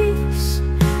peace.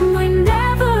 We're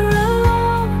never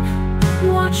alone.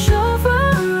 Watch over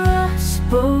us,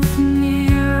 both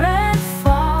near and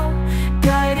far,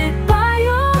 guided by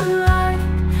your light,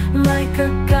 like a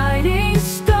guiding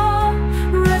star,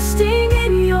 resting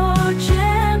in your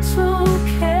gentle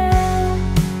care.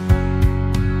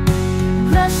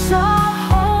 Bless our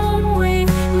home with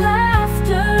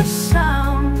laughter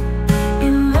sound,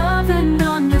 in love and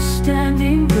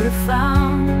understanding we're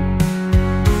found.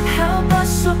 Help us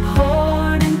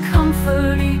support and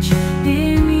comfort each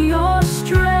in your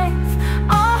strength.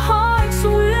 Our hearts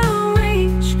will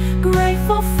reach,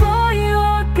 grateful for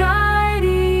your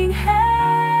guiding hand.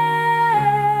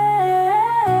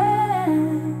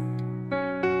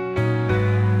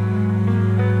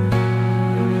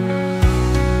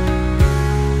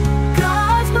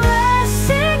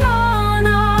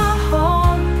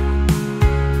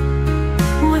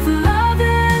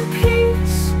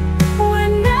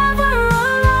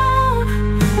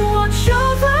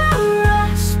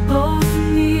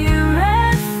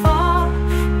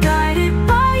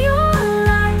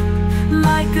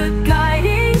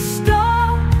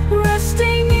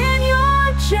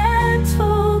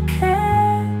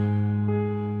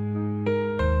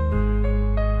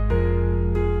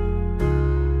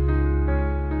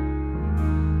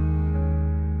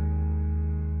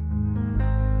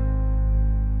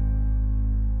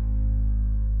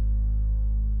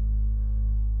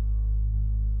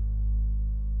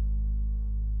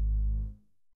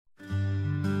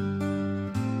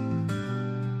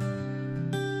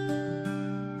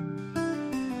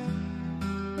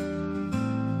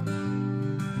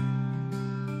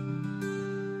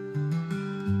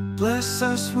 Bless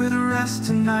us with rest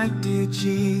tonight, dear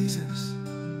Jesus.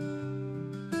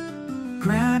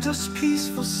 Grant us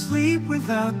peaceful sleep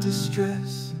without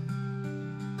distress.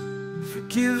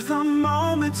 Forgive the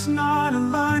moments not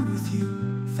aligned with you.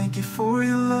 Thank you for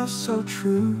your love so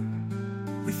true.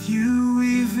 With you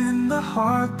even the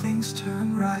hard things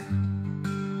turn right.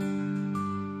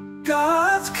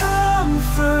 God's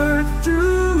comfort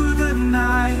through the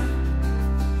night,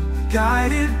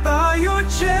 guided by your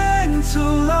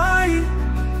gentle light.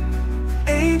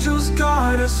 Angels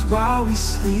guard us while we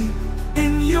sleep.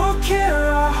 In your care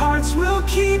our hearts will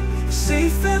keep.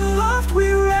 Safe and loved we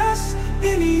rest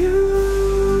in you.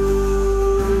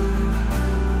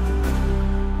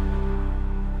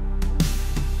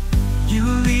 You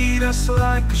lead us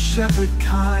like a shepherd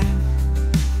kind,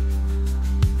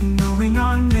 knowing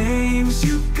our names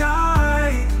you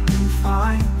guide and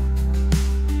find.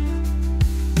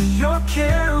 In your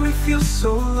care we feel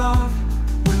so loved.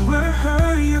 When we're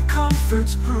hurt your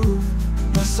comforts prove.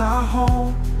 Bless our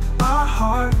home, our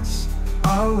hearts,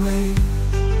 our way.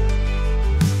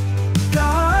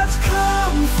 God's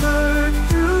comfort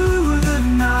through the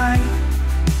night,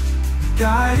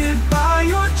 guided by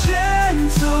your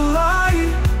gentle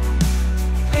light.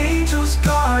 Angels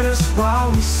guard us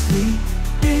while we sleep.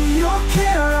 In your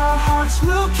care our hearts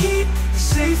will keep.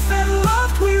 Safe and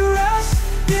loved we rest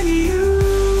in you.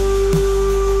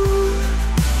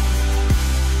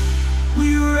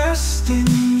 We rest in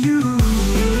you.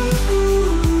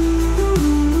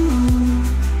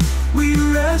 We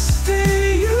rest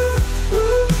in you.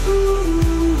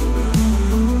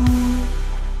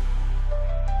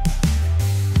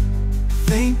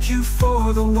 Thank you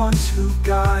for the ones who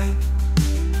guide.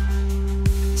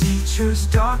 Teachers,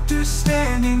 doctors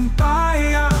standing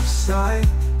by our side.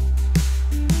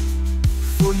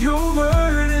 For your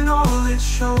word and all it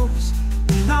shows.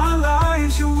 In our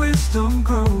lives your wisdom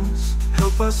grows.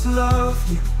 Help us love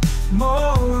you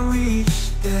more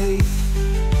each day.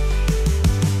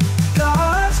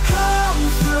 God's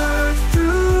comfort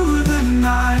through the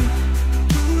night,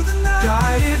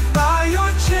 guided by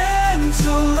your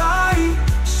gentle light.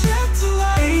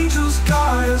 Angels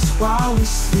guard us while we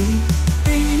sleep.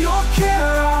 In your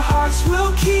care our hearts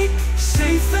will keep.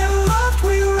 Safe and loved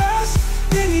we rest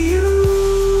in you.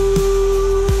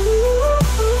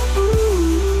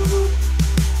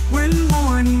 When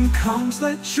morning comes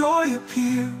let joy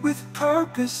appear, with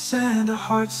purpose and a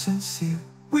heart sincere.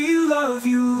 We love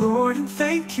you Lord and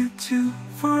thank you too,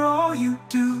 for all you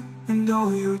do and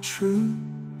all you're true.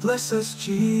 Bless us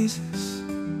Jesus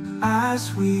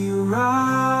as we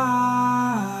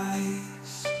rise.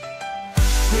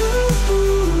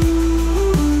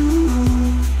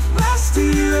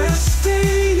 Rest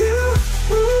in you.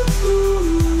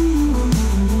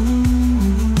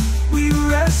 We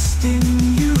rest in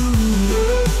you.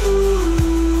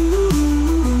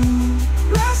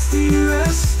 Rest in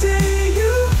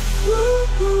you.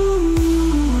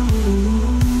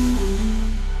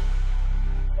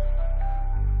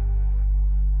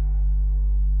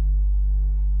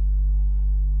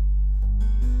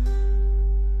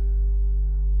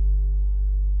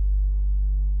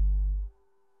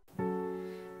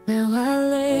 Now I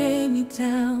lay me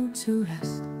down to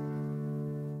rest.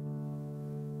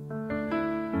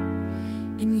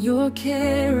 In your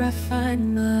care I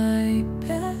find my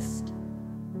best.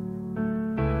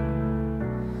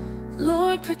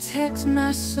 Lord, protect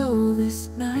my soul this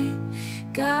night.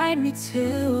 Guide me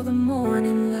till the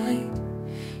morning light.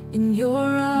 In your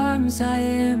arms I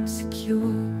am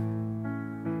secure.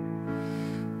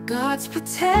 God's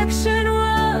protection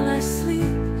while I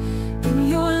sleep. In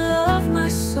your love my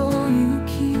soul you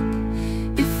keep.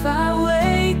 If I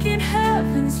wake in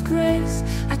heaven's grace,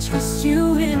 I trust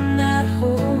you in that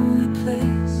holy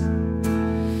place,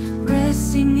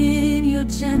 resting in your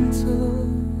gentle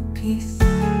peace.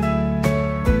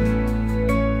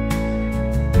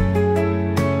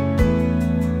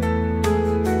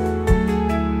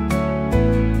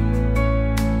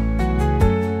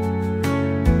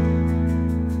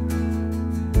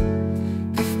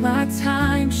 If my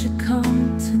time should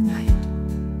come tonight,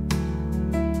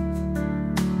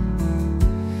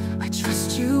 I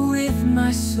trust you with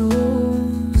my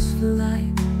soul's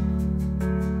light.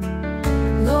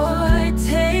 Lord,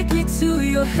 take me to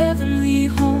your heavenly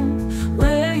home,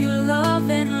 where your love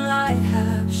and light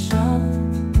have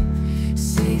shone,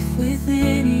 safe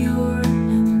within your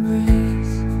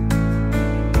embrace.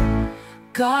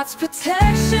 God's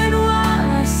protection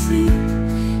while I sleep.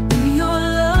 In your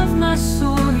love my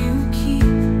soul you keep.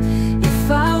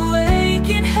 If I wake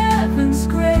in heaven's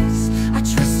grace, I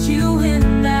trust you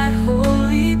in that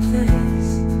holy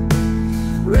place,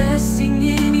 resting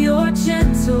in your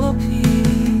gentle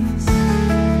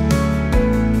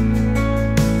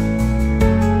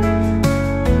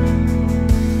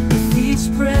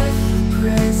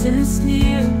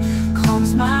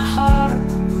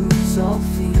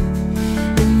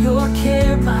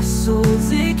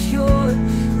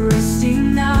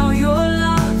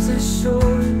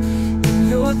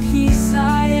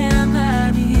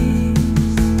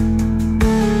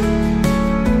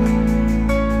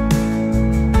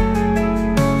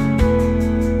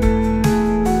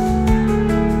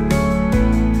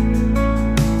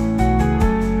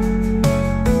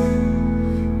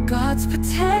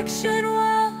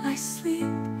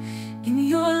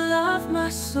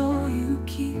soul you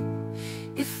keep.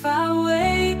 If I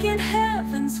wake in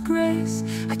heaven's grace,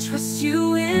 I trust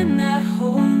you in that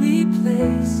holy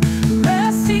place,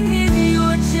 resting in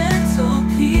your gentle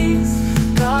peace,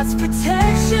 God's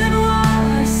protection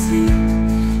while I sleep.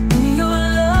 In your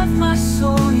love my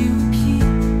soul you keep.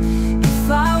 If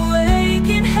I wake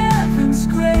in heaven's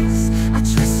grace, I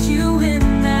trust you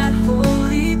in that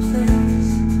holy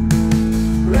place,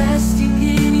 resting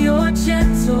in your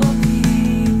gentle peace.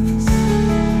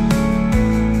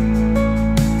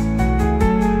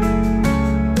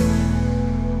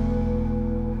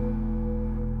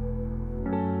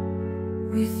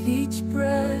 With each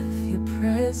breath, your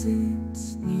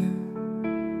presence near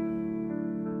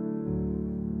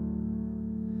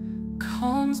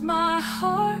calms my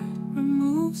heart,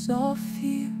 removes all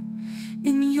fear.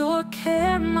 In your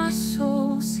care, my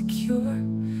soul secure,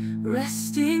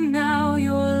 resting now,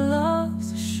 your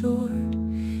love's assured.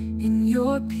 In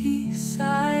your peace,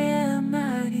 I am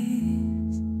at ease.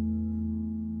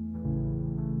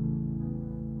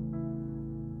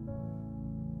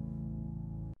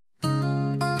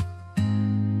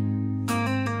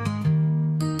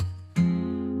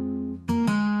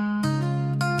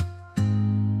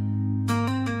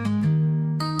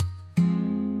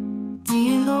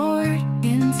 Dear Lord,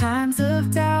 in times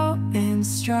of doubt and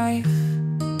strife,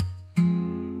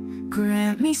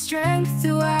 grant me strength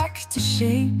to act, to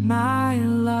shape my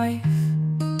life.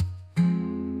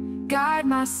 Guide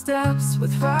my steps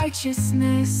with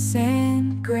righteousness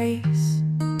and grace,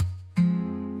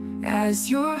 as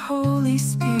your Holy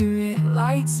Spirit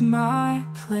lights my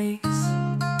place.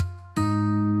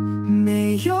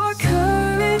 May your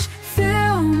courage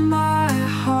fill my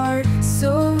heart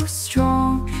so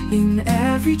strong. In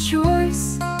every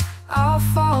choice, I'll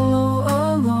follow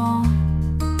along.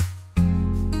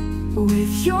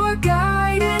 With your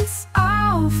guidance,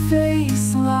 I'll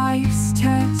face life's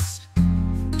test.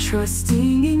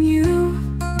 Trusting in you,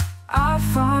 I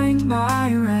find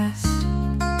my rest.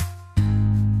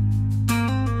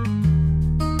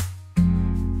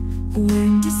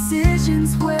 When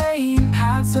decisions weigh and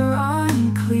paths are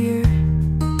unclear,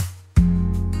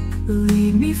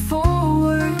 lead me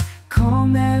forward,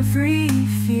 calm every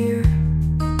fear.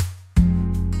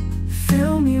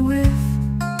 Fill me with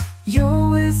your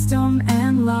wisdom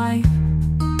and light.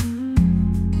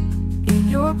 In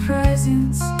your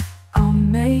presence, I'll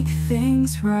make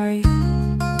things right.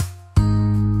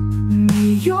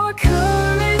 May your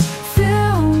courage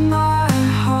fill my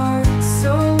heart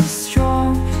so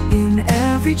strong. In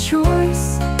every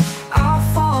choice, I'll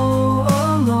follow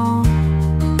along.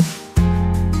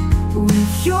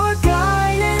 With your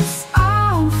guidance,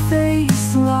 I'll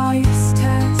face life's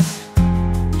test.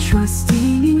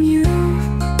 Trusting in you,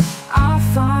 I'll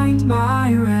find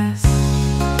my rest.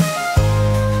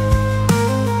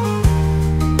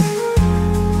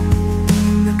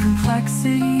 In the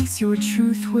complexities, your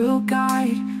truth will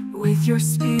guide. With your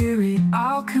spirit,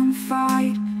 I'll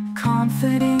confide.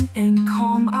 Confident and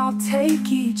calm, I'll take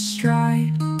each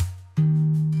stride.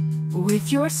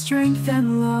 With your strength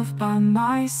and love by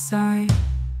my side.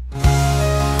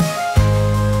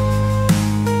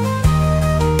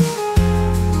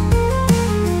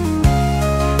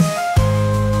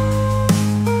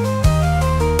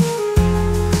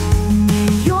 May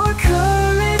your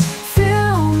courage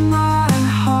fill my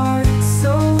heart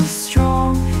so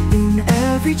strong. In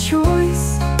every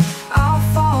choice, I'll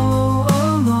follow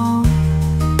along.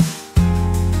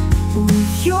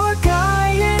 With your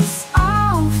guidance,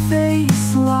 I'll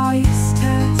face life's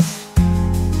test.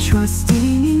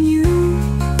 Trusting in you,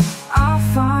 I'll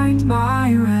find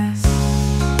my rest.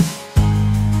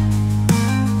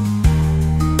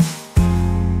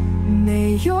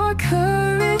 May your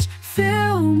courage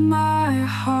fill my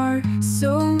heart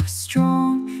so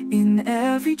strong. In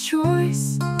every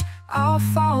choice, I'll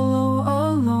follow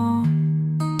along.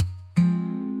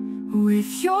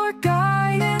 With your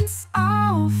guidance,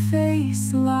 I'll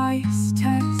face life's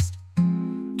test.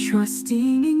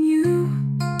 Trusting in you,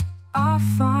 I'll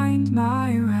find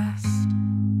my rest.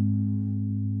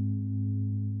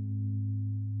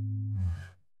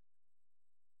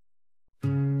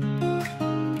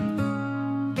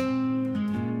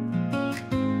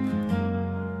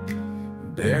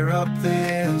 Bear up the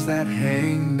ends that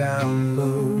hang down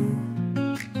low.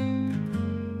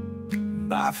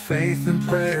 By faith and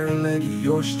prayer, let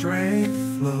your strength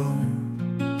flow.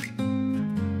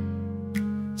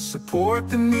 Support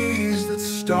the knees that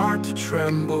start to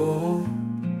tremble.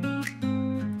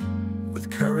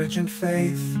 With courage and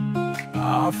faith,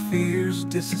 our fears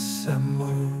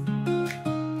disassemble.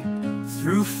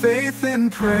 Through faith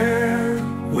and prayer,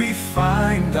 we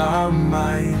find our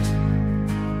might.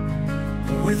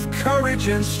 With courage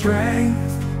and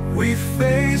strength, we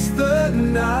face the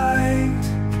night.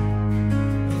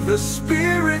 The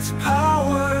Spirit's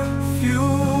power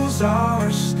fuels our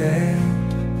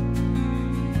stand,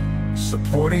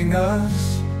 supporting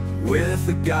us with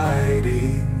a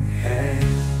guiding hand.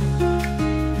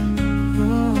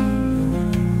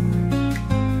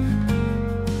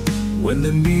 When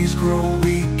the knees grow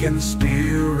weak and the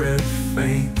spirit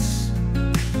faints,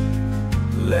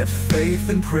 let faith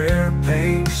and prayer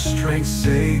paint strength,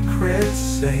 sacred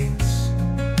saints.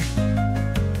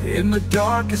 In the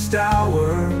darkest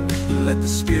hour, let the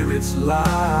Spirit's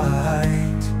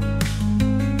light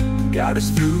guide us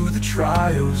through the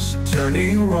trials,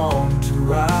 turning wrong to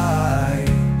right.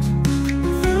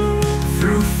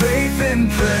 Through faith and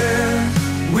prayer,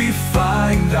 we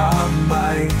find our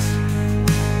might.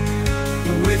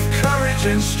 With courage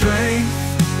and strength,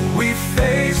 we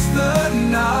face the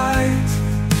night.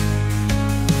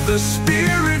 The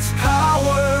Spirit's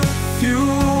power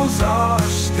fuels our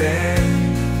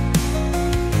stand,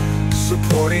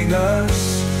 supporting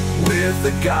us with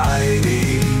a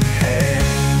guiding hand.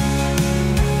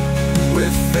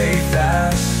 With faith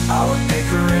as our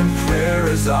anchor and prayer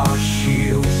as our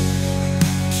shield,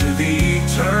 to the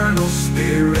eternal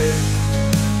Spirit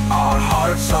our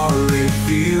hearts are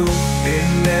revealed.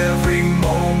 In every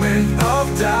moment of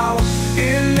doubt,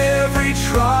 in every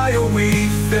trial we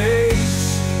face,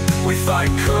 we find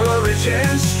courage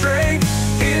and strength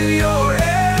in your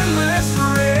endless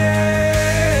race.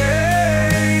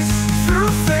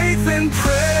 Through faith and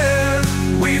prayer,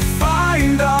 we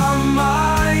find our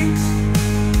might.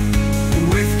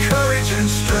 With courage and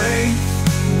strength,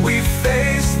 we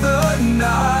face the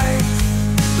night.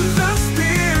 The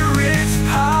Spirit's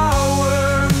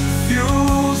power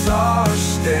fuels our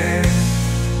stand,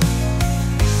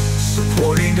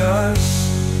 supporting us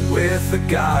with a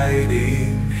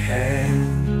guiding hand.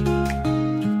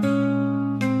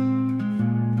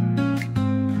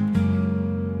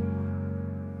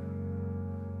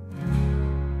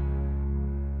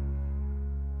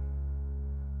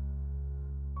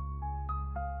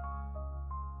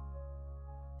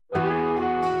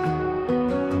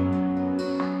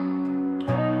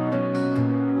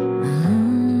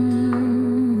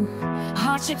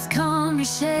 Hardships come,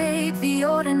 reshape the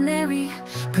ordinary,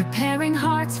 preparing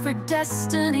hearts for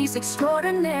destinies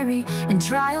extraordinary. In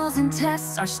trials and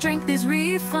tests, our strength is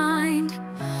refined.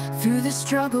 Through the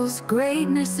struggles,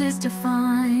 greatness is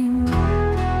defined.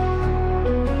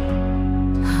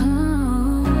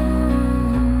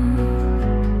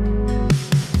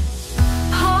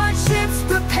 Hardships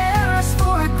prepare us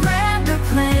for a grander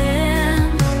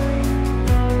plan.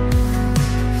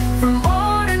 From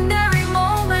ordinary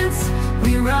moments,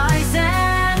 we rise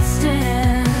and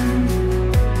stand.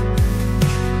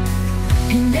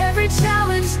 In every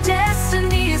challenge,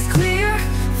 destiny is clear.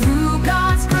 Through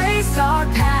God's grace, our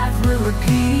path will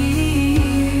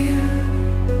appear.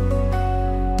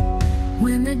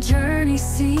 When the journey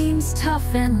seems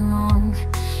tough and long,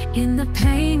 in the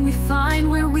pain we find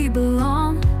where we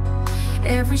belong.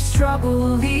 Every struggle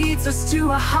leads us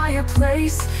to a higher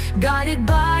place, guided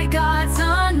by God's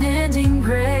unending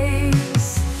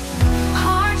grace.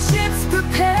 Hardships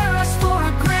prepare us for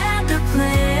a grander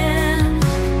plan,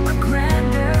 a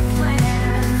grander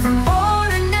plan. From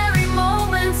ordinary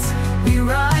moments, we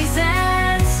rise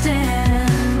and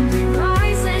stand, we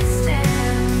rise and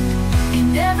stand. In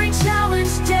every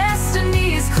challenge,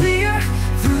 destiny is clear.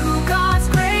 Through God's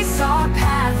grace, our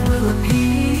path will appear.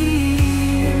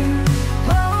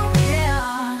 Oh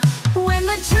yeah. When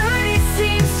the journey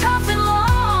seems tough and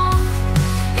long,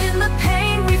 in the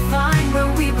pain we find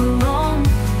where we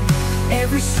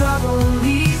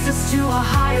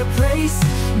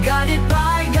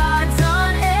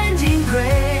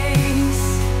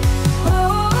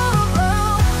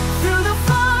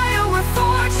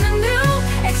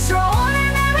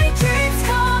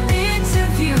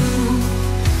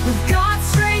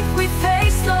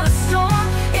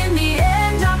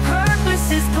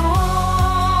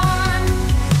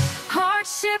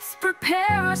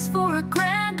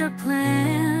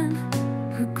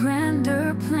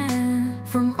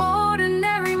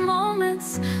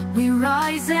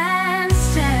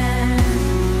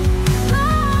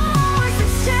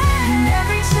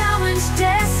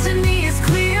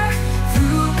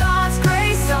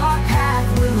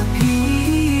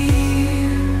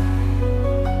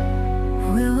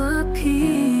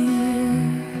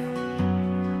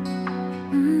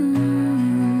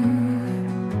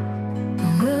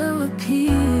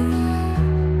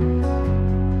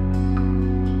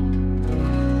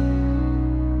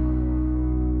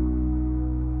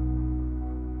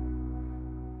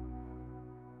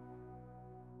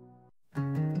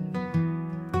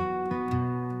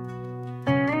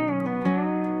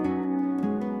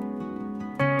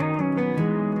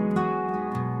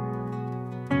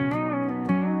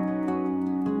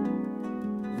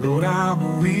Lord,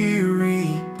 I'm weary,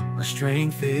 my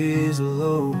strength is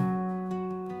low,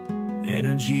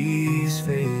 energy's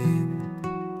fading,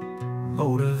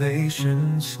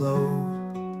 motivation slow.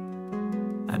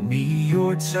 I need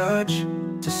your touch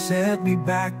to set me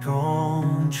back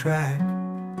on track,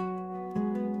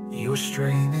 your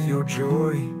strength, your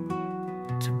joy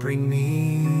to bring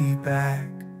me back.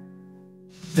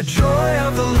 The joy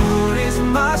of the Lord is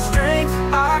my strength,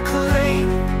 I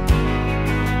claim.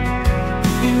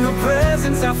 In your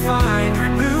presence I find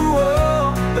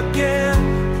renewal again.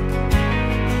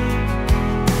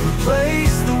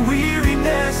 Replace the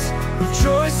weariness with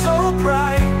joy so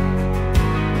bright.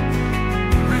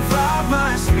 Revive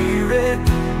my spirit,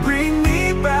 bring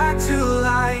me back to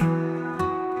light.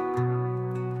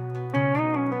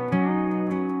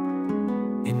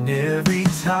 In every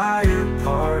tired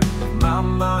part of my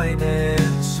mind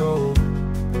and soul,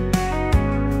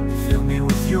 fill me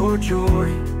with your joy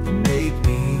and make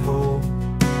me whole.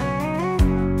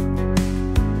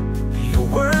 Your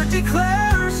word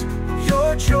declares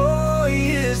your joy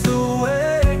is the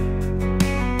way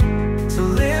to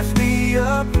lift me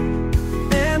up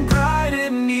and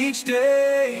brighten each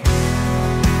day.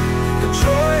 The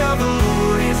joy of the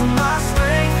Lord is my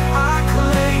strength, I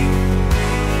claim.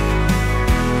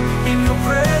 In your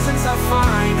presence I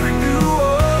find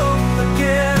renewal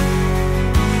again.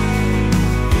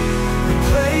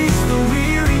 Replace the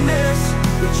weariness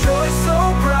with joy so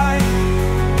bright.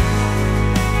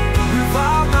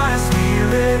 Revive my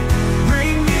spirit,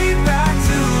 bring me back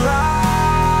to life.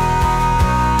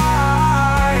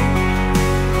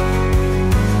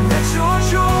 Let your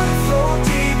joy flow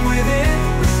deep within,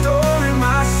 restoring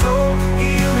my soul,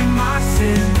 healing my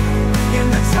sin. In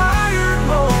the tired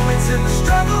moments, in the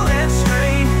struggle and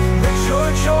strain, let your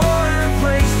joy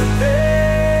replace the pain.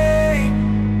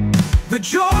 The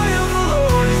joy of the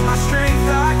Lord is my strength,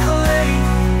 I claim.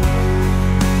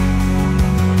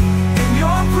 In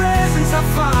your presence I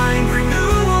find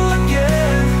renewal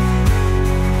again.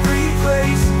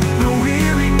 Replace the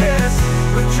weariness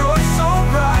with joy so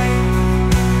bright.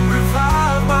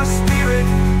 Revive my spirit,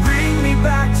 bring me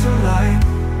back to life.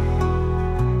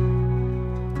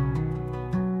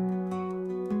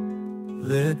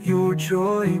 Let your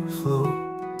joy flow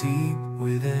deep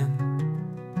within,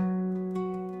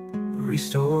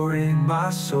 restoring my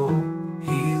soul,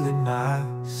 healing my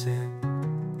sin.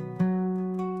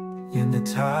 In the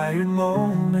tired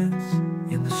moments,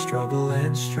 in the struggle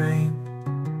and strain,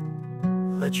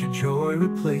 let your joy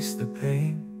replace the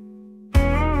pain.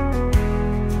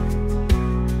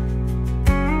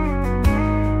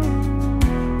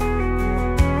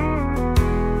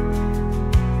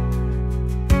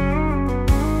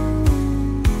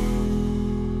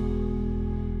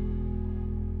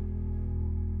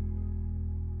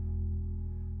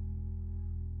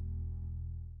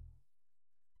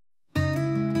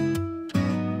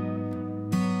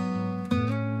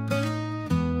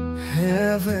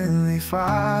 Heavenly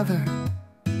Father,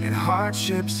 in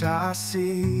hardships I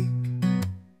seek,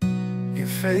 in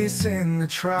facing the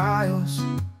trials,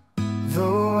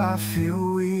 though I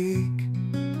feel weak,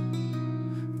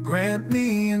 grant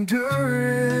me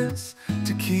endurance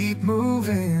to keep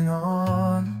moving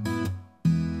on,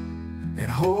 and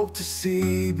hope to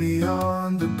see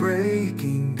beyond the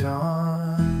breaking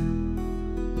dawn.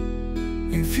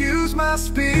 Infuse my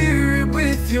spirit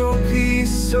with your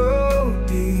peace so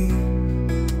deep.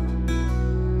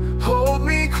 Hold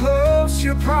me close,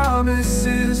 your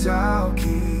promises I'll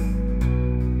keep.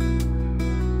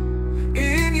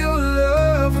 In your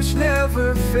love which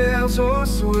never fails or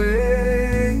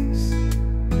sways,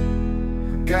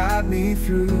 guide me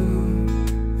through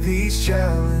these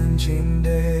challenging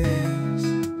days.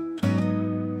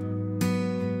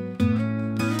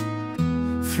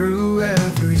 Through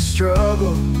every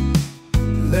struggle,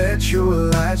 let your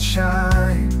light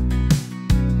shine.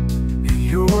 In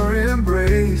your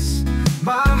embrace,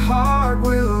 my heart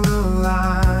will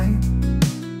align.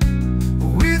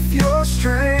 With your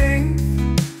strength,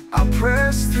 I'll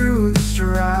press through the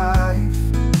strife,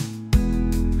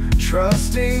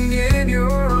 trusting in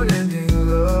your unending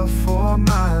love for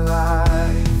my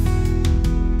life.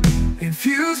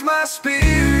 Infuse my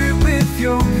spirit with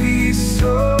your peace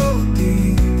so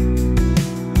deep.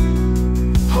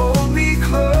 Hold me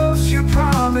close, your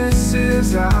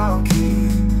promises I'll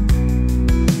keep.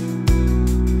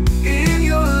 In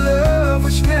your love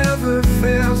which never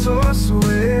fails or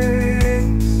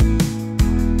sways,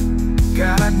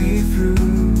 guide me through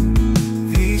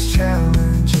these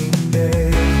challenging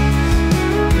days.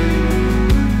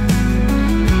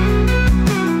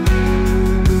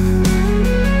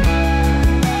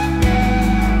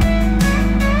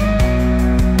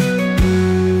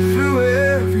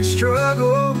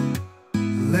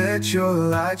 let your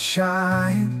light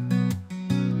shine.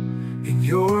 In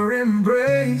your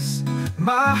embrace,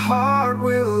 my heart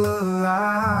will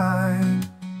align.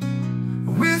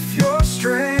 With your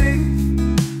strength,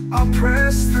 I'll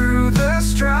press through the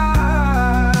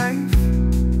strife,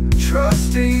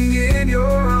 trusting in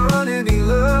your unending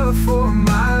love for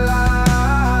my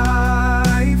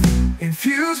life.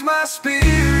 Infuse my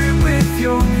spirit with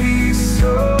your peace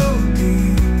so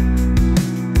deep.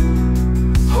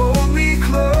 Hold me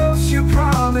close, your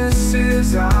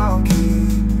promises I'll keep.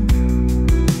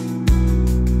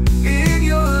 In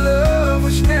your love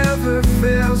which never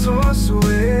fails or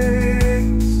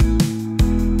sways,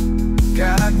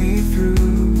 guide me through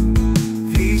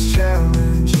these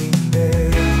challenging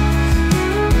days.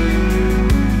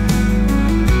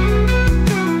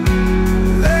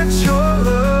 Let your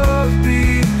love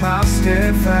be my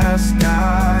steadfast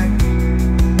guide.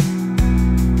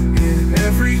 In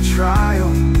every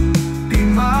trial, be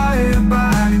my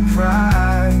abiding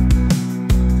pride.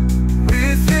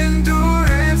 With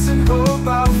endurance and hope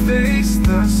I'll face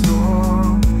the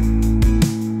storm.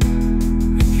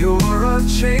 In your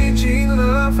unchanging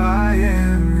love I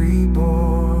am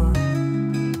reborn.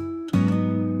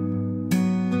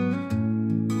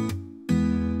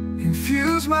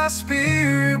 Infuse my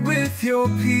spirit with your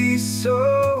peace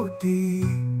so deep.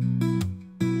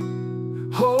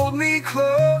 Hold me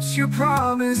close, your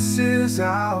promises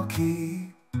I'll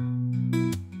keep.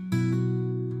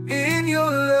 In your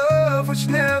love which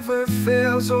never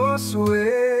fails or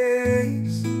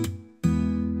sways,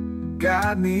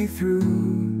 guide me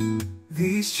through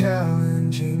these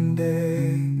challenging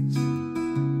days.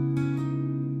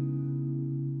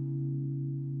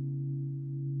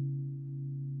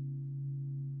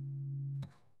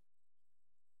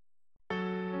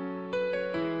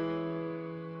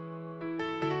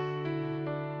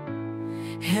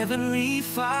 Heavenly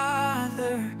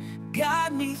Father,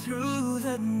 guide me through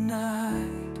the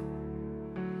night.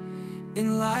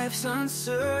 In life's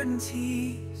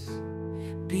uncertainties,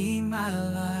 be my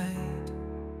light.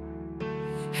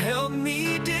 Help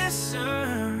me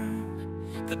discern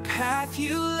the path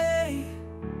you lay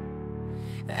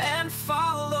and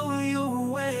follow your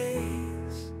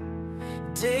ways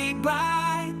day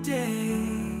by day.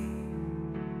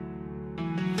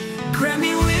 Grant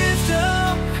me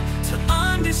wisdom to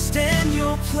understand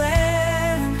your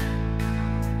plan,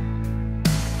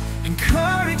 and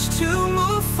courage to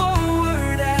move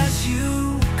forward as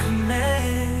you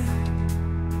command.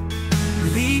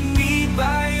 Lead me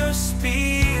by your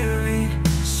spirit,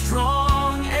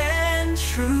 strong and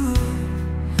true.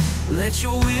 Let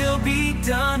your will be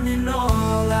done in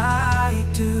all I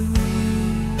do.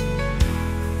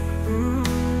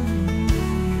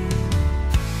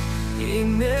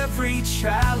 In every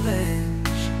challenge,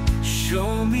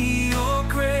 show me your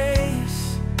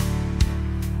grace.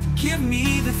 Give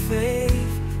me the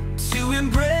faith to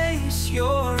embrace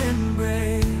your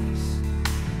embrace.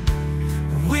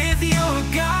 With your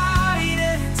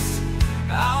guidance,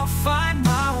 I'll find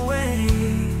my way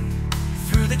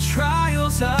through the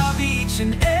trials of each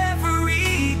and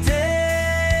every day.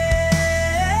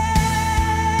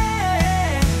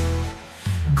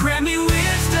 Grant me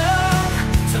wisdom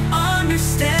to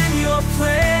understand your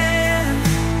plan,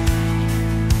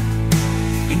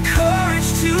 and courage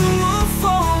to move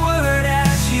forward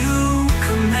as you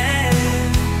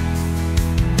command.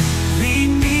 Lead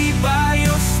me by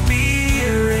your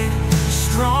spirit,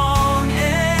 strong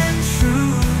and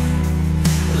true.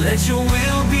 Let your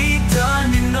will be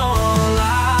done in all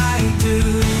I do.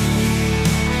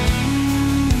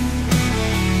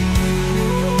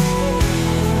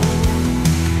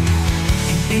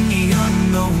 In the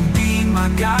unknown, be my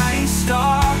guiding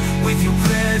star. With your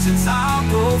presence I'll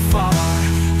go far.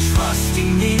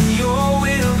 Trusting in your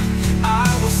will, I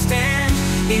will stand.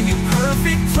 In your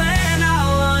perfect plan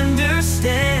I'll understand.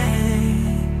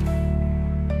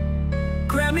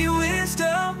 Grant me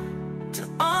wisdom to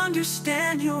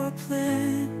understand your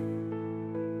plan,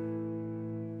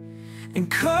 and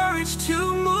courage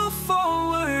to move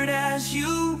forward as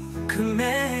you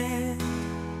command.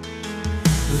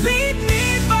 Lead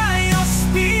me by your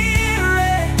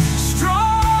spirit,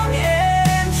 strong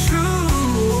and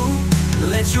true.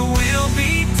 Let your will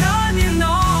be done in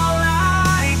all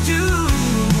I do.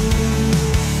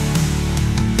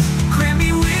 Grant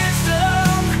me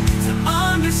wisdom to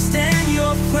understand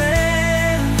your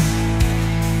plan,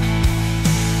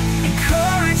 and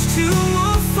courage to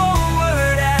move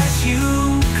forward as you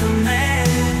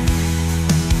command.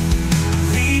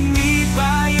 Lead me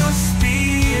by your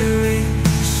spirit,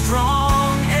 strong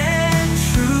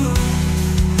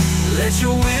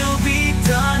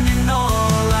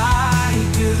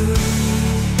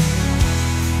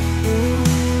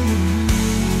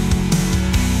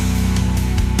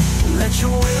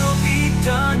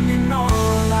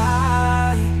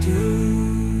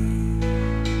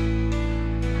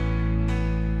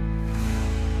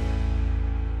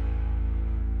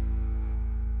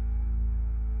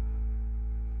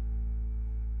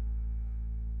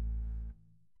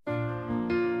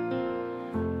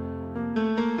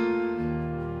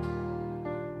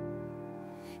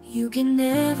You can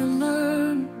never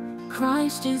learn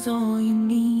Christ is all you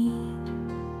need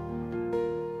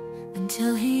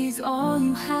until He's all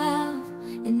you have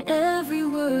in every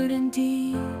word and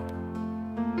deed.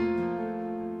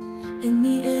 In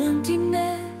the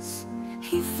emptiness,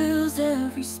 He fills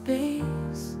every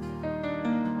space.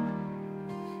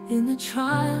 In the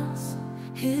trials,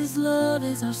 His love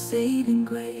is our saving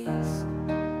grace.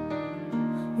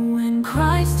 When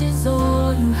Christ is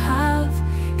all you have,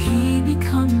 He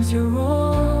becomes your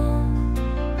all.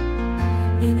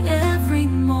 In every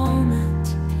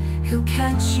moment, He'll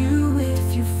catch you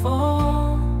if you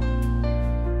fall.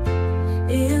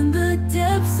 In the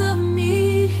depths of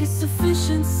need, His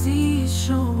sufficiency is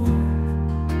shown.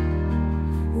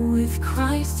 With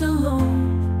Christ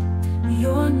alone,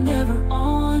 you're never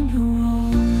on your own.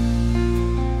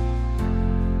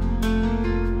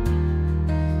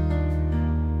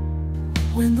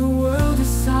 When the world is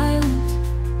silent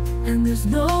and there's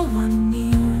no one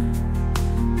near,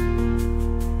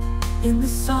 in the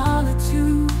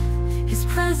solitude, His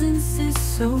presence is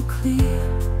so clear.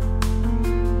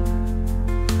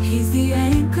 He's the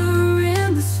anchor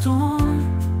in the storm,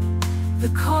 the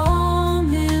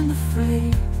calm in the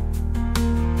fray.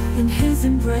 In His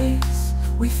embrace,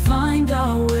 we find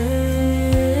our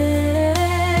way.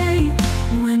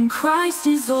 When Christ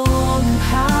is all you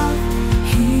have,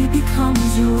 He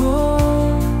becomes your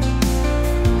all.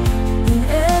 In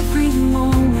every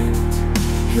moment,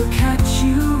 He'll catch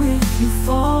you if you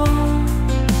fall.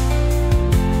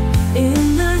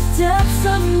 In the depths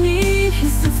of need,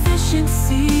 His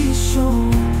sufficiency is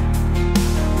shown.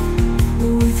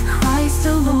 With Christ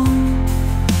alone,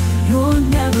 you're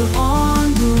never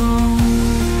on your own.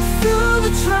 Through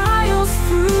the trials,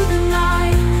 through the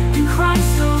night, in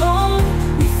Christ alone,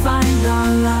 we find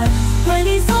our life. When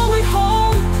He's all we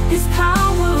hold, His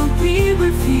power will be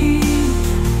revealed.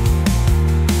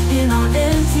 In our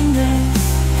emptiness,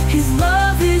 His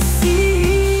love is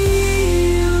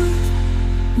sealed.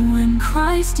 When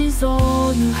Christ is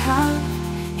all you have,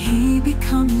 He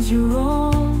becomes your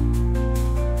all.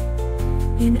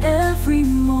 In every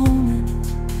moment,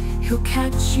 He'll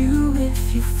catch you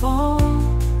if you fall.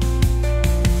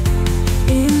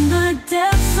 In the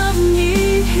depths of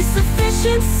need, His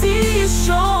sufficiency is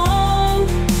shown.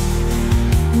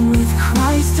 With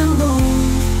Christ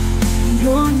alone,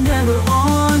 you're never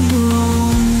on your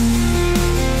own.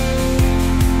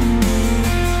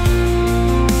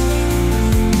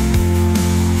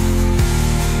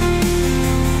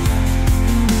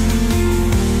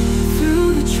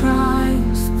 Through the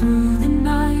trials, through the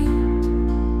night,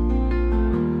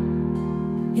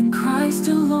 in Christ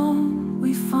alone,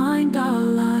 we find our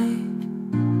light.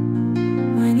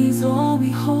 When He's all we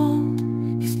hold,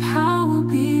 His power will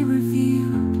be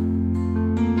revealed.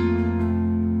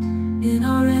 In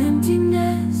our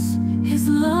emptiness, His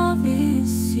love is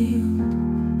sealed.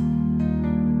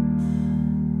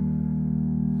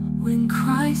 When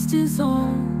Christ is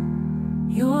all,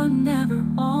 you're never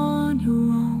on your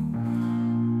own.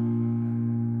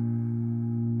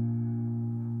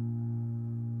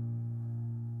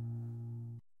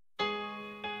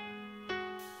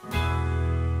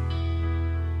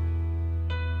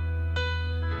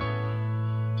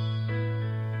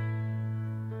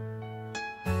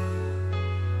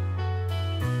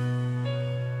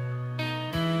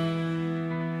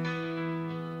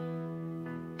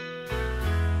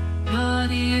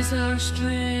 God is our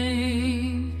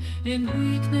strength, in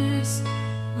weakness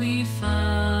we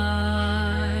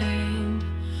find.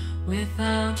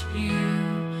 Without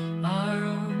you, our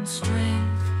own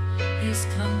strength is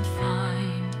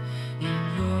confined. In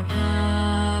your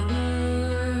power,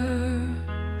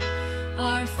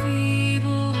 our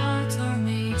feeble hearts are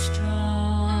made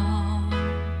strong.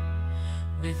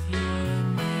 With your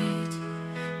might,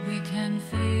 we can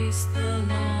face the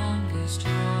longest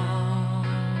wrong.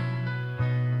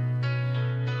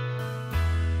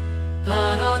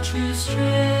 God, our true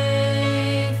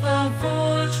strength, our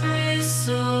fortress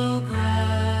so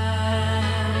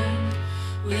grand.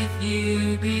 With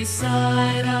you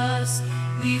beside us,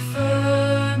 we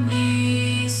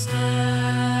firmly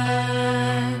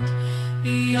stand.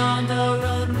 Beyond our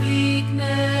own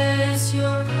weakness,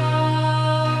 your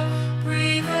power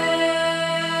prevails.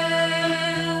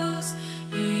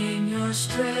 In your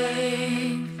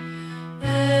strength,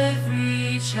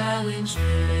 every challenge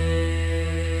fails.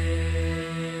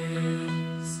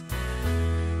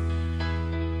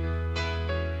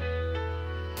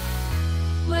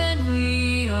 When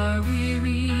we are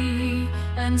weary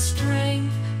and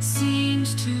strength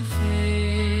seems to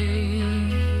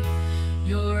fade,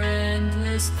 your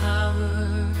endless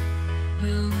power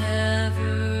will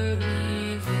never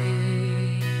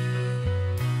evade.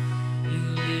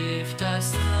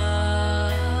 past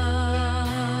life.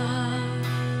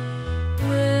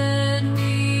 When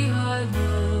we are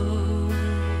low,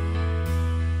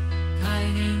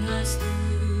 guiding us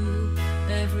through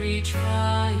every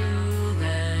trial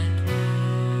and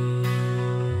woe.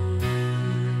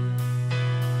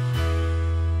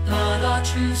 God, our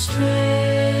true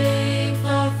strength,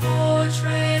 our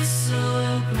fortress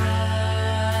so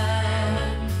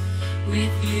grand,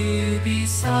 with you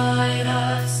beside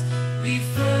us, we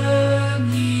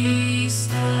firmly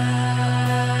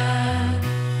stand.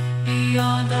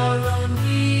 Beyond our own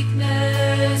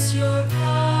weakness, your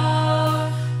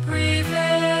power prevails.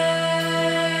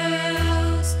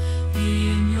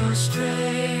 In your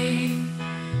strength,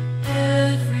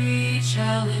 every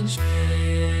challenge fails.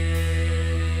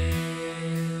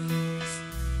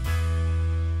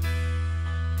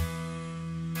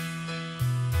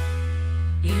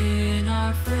 In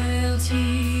our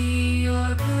frailty,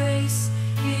 your grace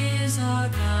is our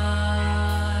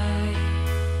guide.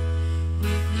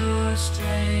 With your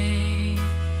strength,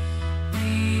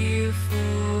 we're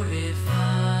fortified.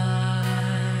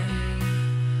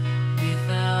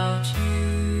 Without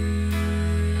you,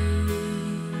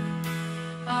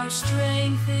 our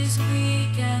strength is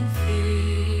weak and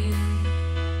thin.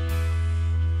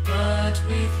 But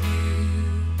with you,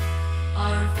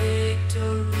 our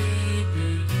victory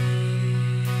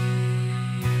begins.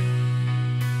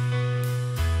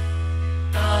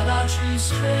 God, our true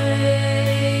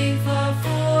strength, our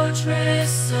fortress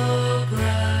so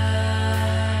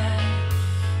grand,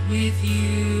 with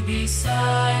you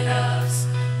beside us,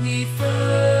 we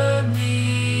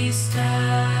firmly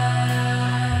stand.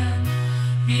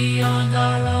 Beyond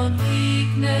our own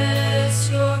weakness,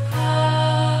 your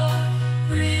power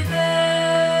prevails.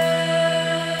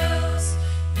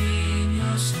 In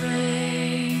your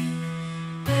strength,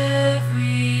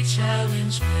 every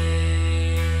challenge fails.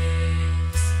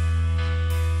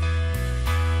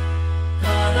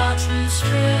 God, our true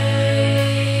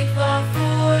strength, our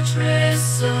fortress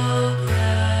so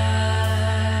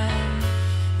grand,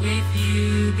 with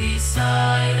you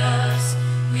beside us,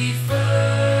 we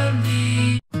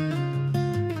firmly.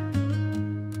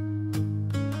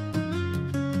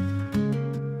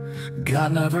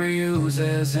 God never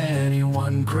uses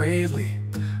anyone greatly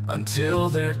until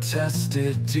they're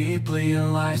tested deeply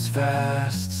in life's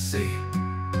vast sea.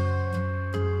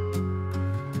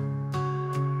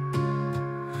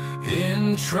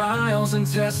 In trials and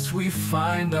tests we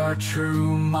find our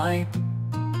true might,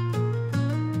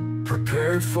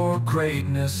 prepared for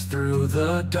greatness through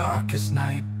the darkest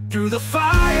night. Through the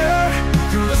fire,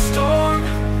 through the storm,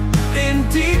 in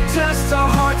deep tests our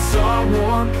hearts are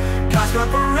warm. God's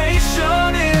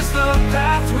preparation is the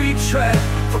path we tread,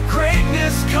 for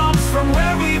greatness comes from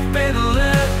where we've been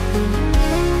led.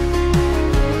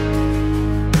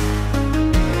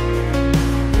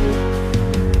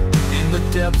 In the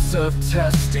depths of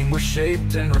testing we're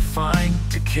shaped and refined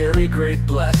to carry great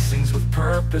blessings with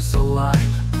purpose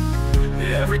aligned.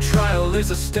 Every trial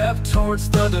is a step towards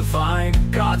the divine.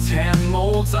 God's hand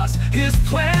molds us, His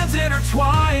plans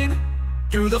intertwine.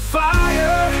 Through the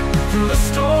fire, through the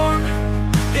storm,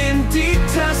 in deep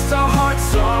tests our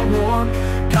hearts are warm.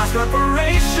 God's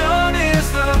preparation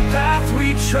is the path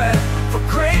we tread, for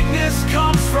greatness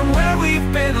comes from where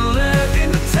we've been led. In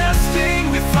the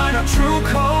testing we find our true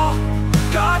call.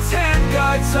 God's hand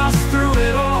guides us through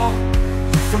it all.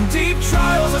 From deep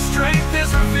trials our strength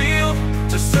is revealed.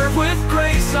 To serve with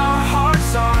grace our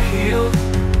hearts are healed.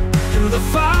 Through the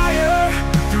fire,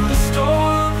 through the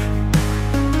storm,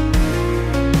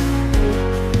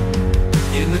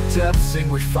 in the depths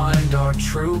we find our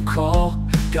true call.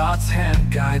 God's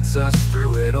hand guides us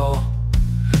through it all.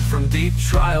 From deep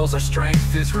trials our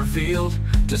strength is revealed.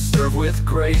 To serve with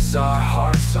grace our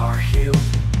hearts are healed.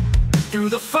 Through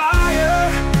the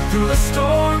fire, through the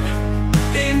storm,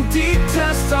 in deep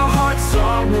tests our hearts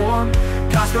are warm.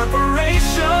 God's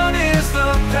preparation is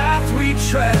the path we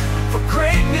tread, for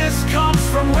greatness comes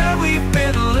from where we've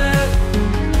been led.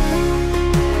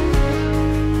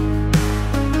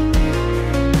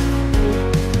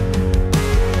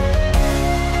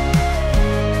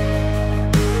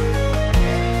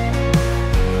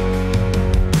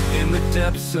 In the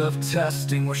depths of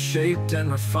testing we're shaped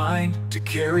and refined to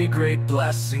carry great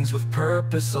blessings with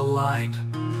purpose aligned.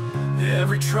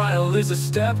 Every trial is a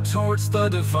step towards the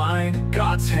divine.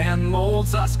 God's hand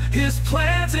molds us, His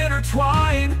plans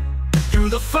intertwine. Through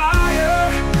the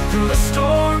fire, through the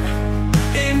storm,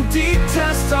 in deep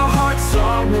tests our hearts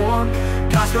are warm.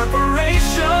 God's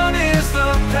preparation is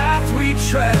the path we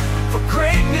tread, for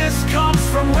greatness comes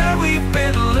from where we've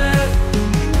been led.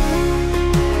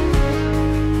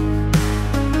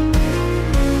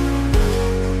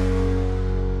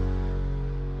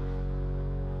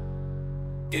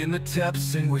 In the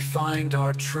testing we find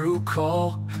our true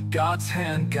call. God's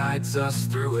hand guides us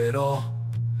through it all.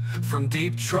 From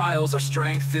deep trials our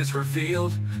strength is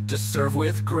revealed. To serve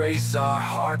with grace our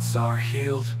hearts are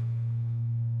healed.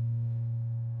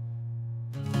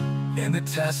 In the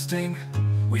testing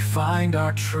we find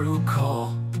our true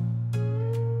call.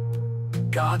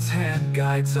 God's hand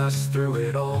guides us through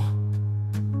it all.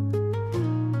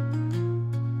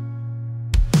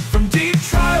 From deep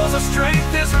trials our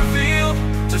strength is revealed.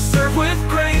 To serve with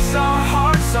grace our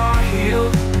hearts are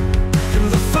healed. Through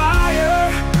the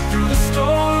fire, through the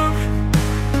storm,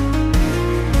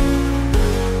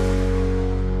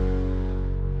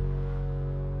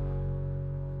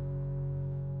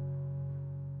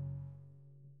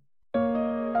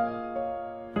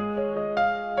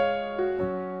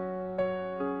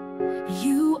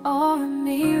 you are a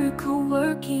miracle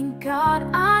working God,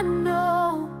 I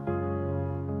know.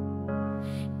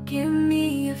 Give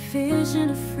me a vision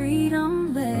of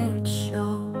freedom, let it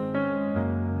show.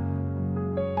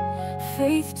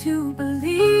 Faith to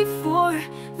believe for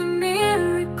the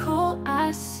miracle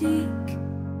I seek.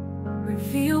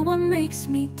 Reveal what makes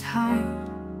me tired,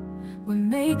 what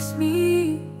makes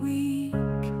me weak.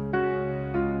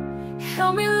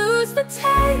 Help me lose the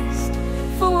taste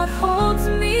for what holds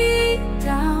me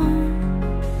down,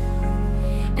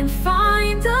 and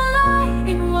find a light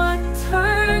in what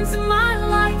turns my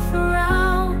life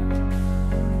around.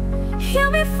 Heal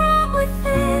me from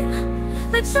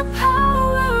within, let your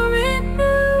power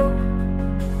renew.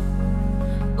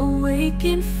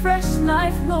 Awaken fresh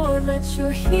life, Lord, let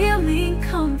your healing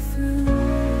come through.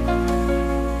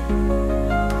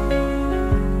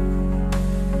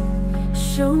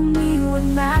 Show me what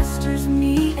masters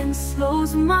me and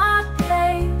slows my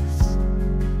pace.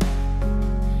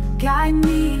 Guide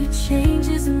me to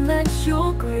changes and let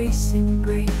your grace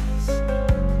embrace.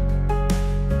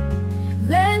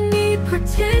 Let me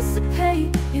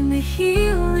participate in the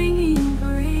healing you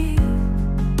bring.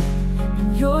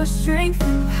 In your strength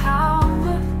and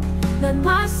power, let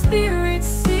my spirit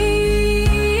sing.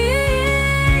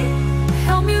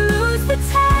 Help me lose the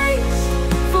taste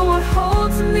for what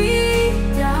holds me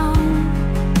down,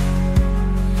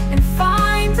 and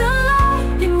find a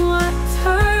light in what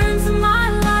turns my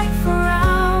life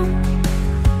around.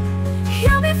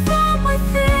 Heal me from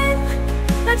within,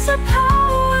 let your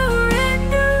power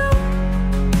renew.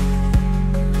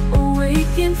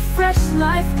 Awaken fresh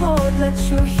life, Lord, let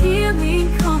your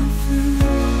healing come through.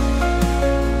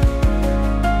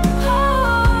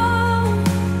 Oh,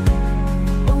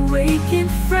 awaken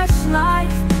fresh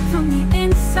life from the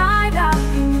inside out.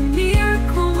 In your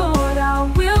miracle, Lord, I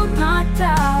will not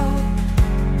doubt.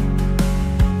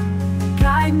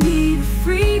 Guide me to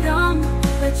freedom,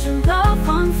 let your love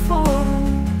unfold.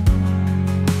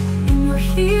 In your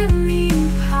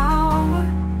healing power,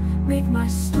 make my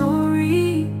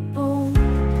story bold.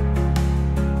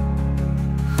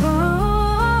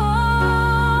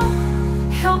 Oh,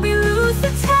 help me lose the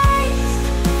taste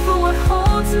for what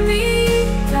holds me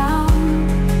down,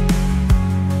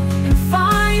 and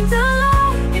find a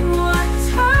light in what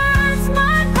turns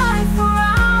my life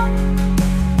around.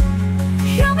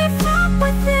 Heal me from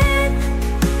within,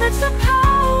 let your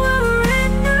power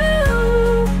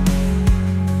renew.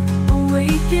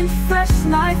 Awaken fresh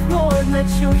life, Lord, let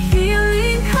your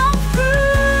healing come through.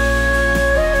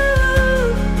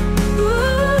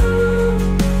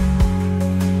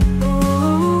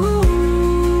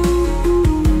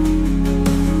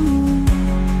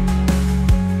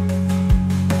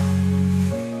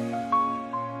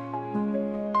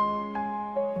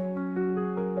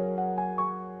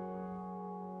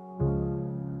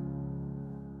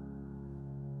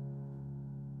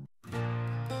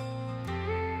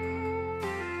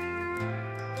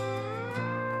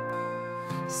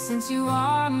 Since you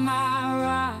are my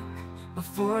rock, a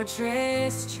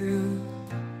fortress true,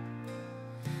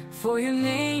 for your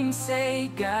name's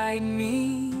sake guide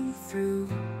me through.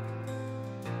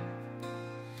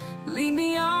 Lead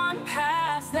me on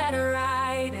paths that are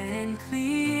right and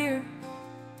clear.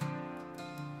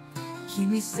 Keep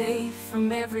me safe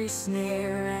from every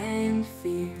snare and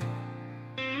fear.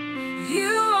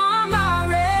 You are my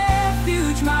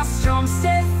refuge, my strong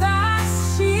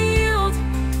steadfast shield.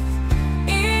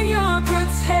 In your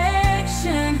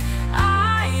protection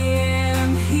I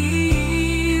am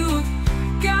healed.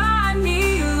 Guide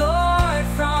me, Lord,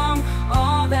 from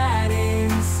all that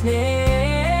ensnares.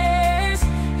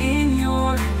 In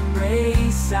your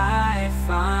grace I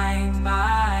find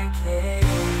my case.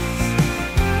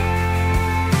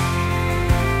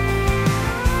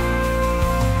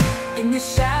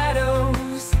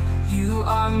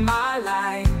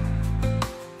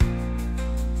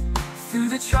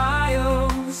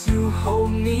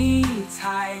 hold me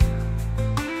tight.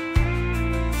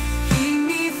 Keep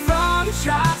me from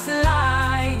traps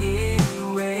lying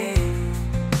away.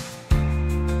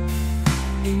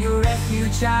 In your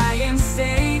refuge I am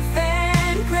safe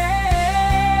and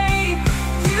great.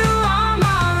 You are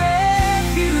my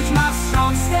refuge, my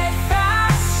strong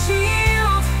steadfast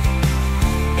shield.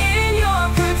 In your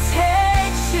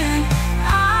protection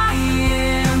I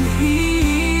am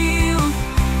healed.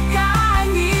 Guide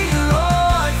me,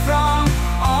 Lord, from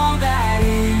all that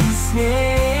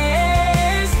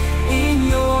ensnares. In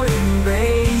your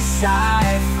embrace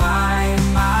I find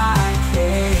my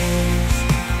cares.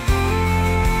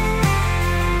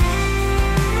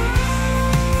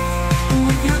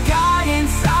 With your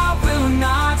guidance I will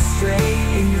not stray.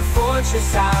 In your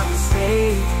fortress I will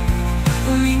stay.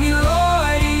 Lead me,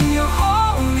 Lord, in your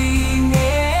holy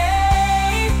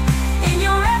name. In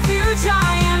your refuge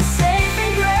I am safe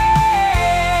and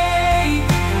great.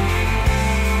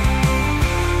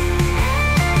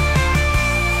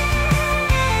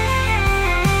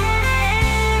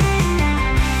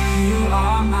 You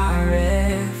are my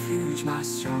refuge, my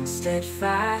strong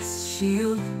steadfast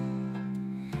shield.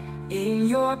 In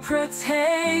your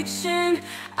protection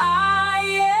I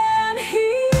am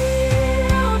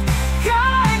healed.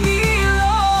 Guide me,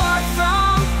 Lord,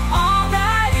 from all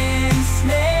that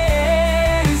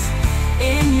ensnares.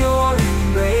 In your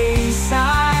embrace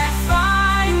I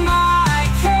find my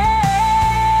case.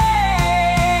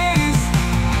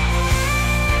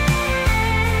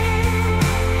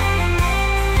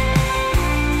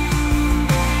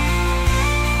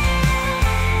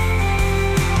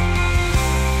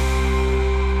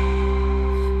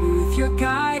 With your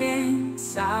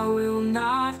guidance I will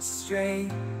not stray.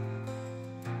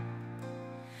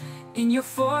 In your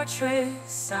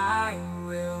fortress I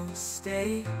will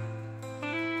stay.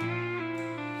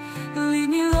 Lead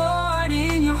me, Lord,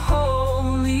 in your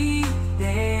holy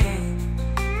name.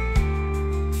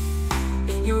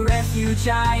 In your refuge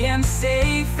I am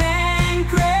safe and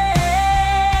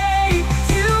great.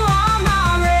 You are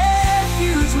my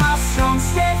refuge, my strong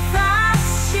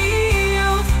steadfast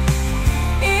shield.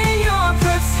 In your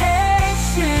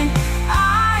protection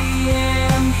I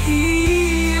am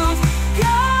healed.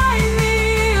 Guide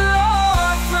me,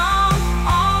 Lord, from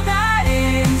all that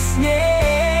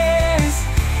ensnares.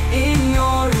 In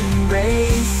your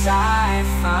embrace I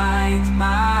find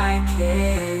my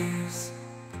cares.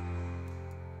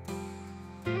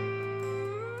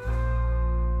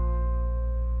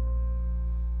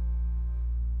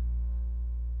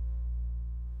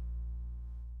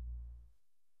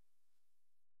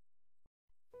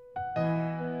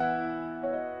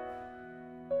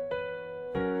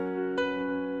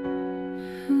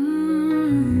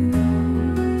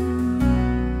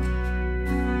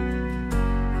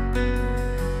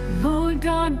 Lord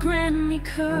God, grant me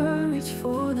courage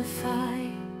for the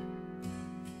fight,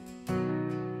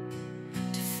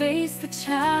 to face the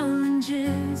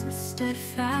challenges with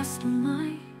steadfast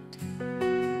might.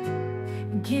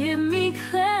 Give me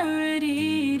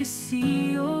clarity to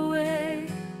see your way,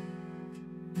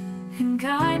 and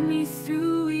guide me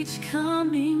through each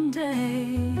coming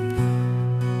day.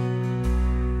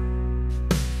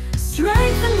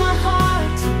 Strengthen my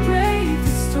heart to brave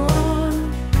the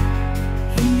storm.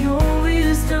 In your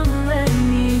wisdom let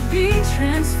me be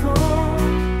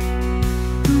transformed.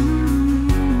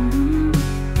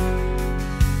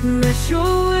 Let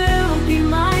your will be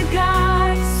my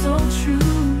guide so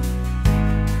true,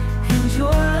 and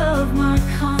your love my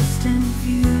constant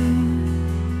view.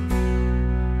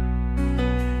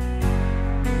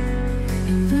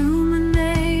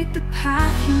 Illuminate the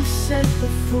path you set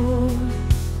before.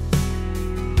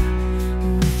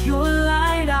 With your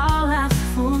light I'll ask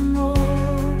for more.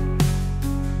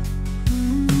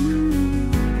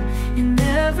 In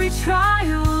every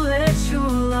trial let your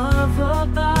love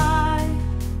abide.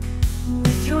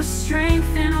 With your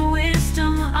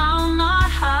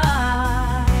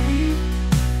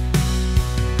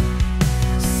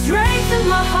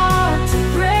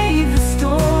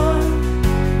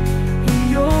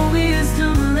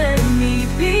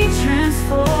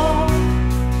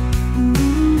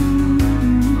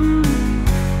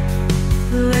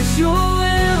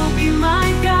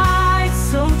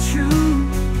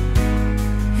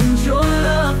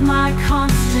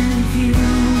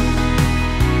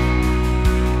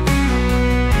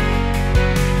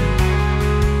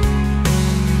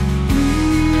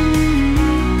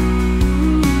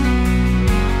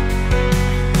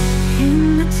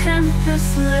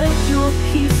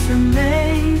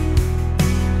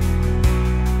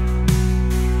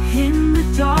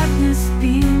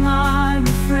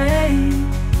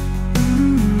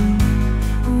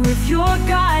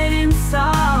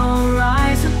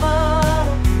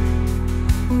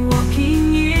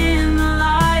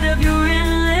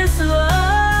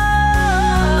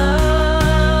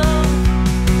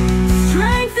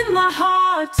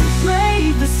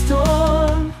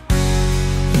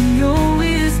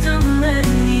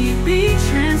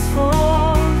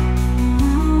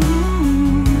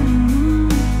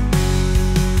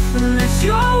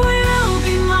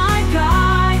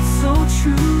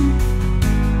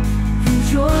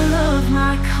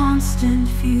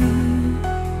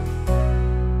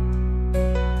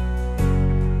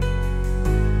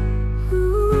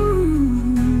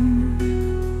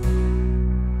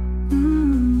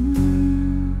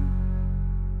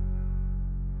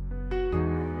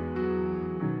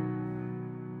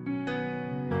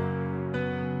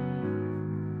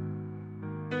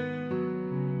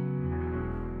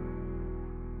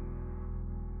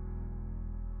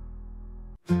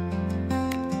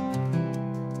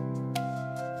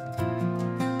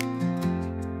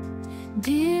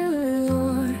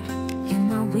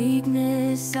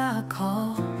weakness I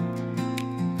call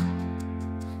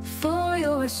for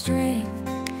your strength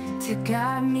to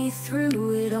guide me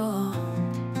through it all.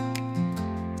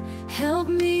 Help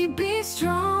me be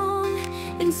strong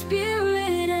in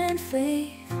spirit and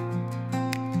faith,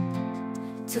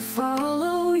 to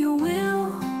follow your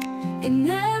will in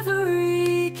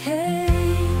every case.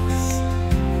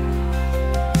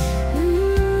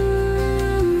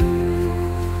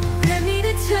 Grant me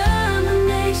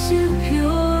determination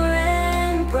pure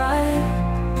and bright,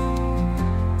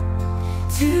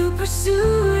 to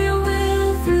pursue your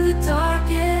will through the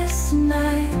darkest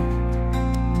night.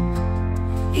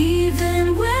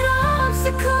 Even when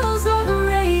obstacles are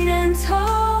great and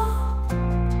tall,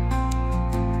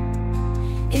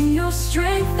 in your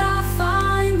strength I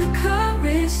find the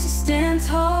courage to stand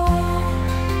tall.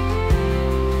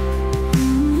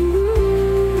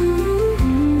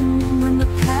 When the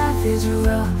path is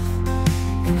rough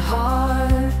and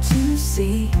hard to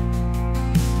see,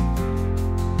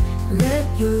 let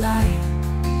your light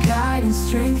guide and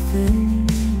strengthen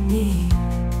me.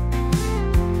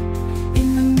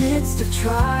 In the midst of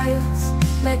trials,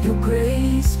 let your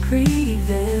grace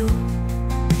prevail.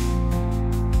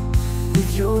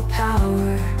 With your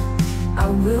power, I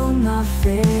will not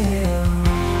fail.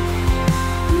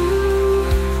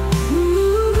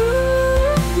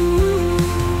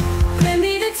 Grant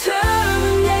me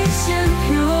determination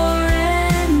pure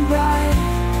and bright,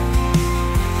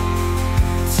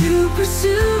 to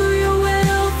pursue your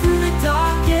will through the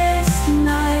darkest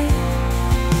night.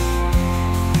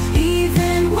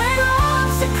 Even when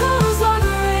obstacles are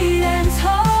great and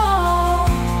tall,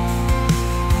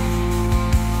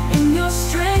 in your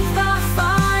strength I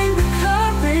find the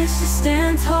courage to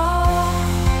stand tall.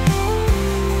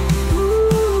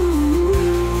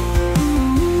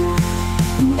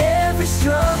 In every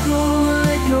struggle,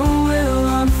 let your will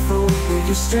unfold. With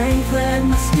your strength, let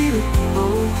my spirit be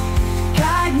bold.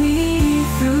 Guide me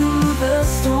through the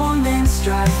storm and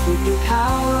strife. With your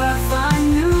power I find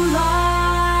new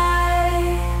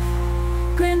life.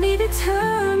 Grant me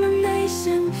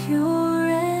determination pure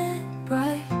and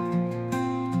bright,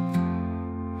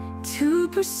 to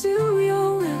pursue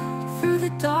your will through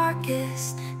the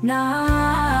darkest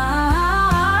night.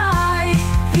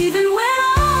 Even when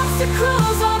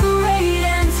obstacles are great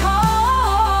and tall,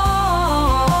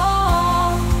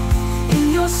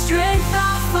 in your strength I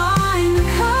find the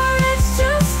courage to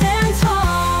stand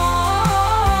tall.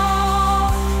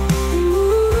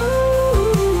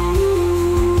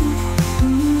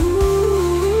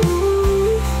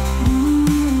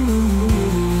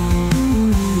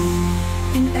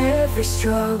 In every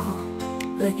struggle,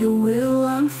 let your will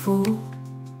unfold.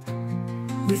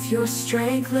 With your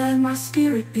strength, let my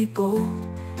spirit be bold.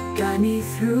 Guide me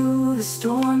through the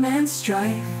storm and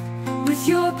strife. With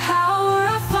your power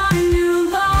I find new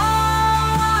life.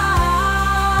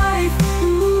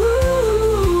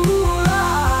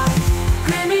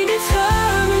 Grant me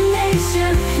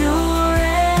determination pure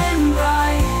and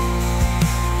bright,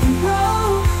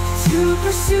 to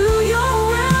pursue your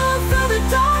will through the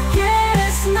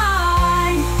darkest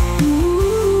night.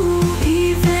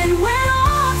 Even when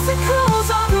obstacles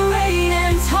are great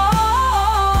and tall,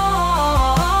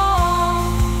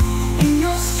 in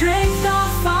your strength I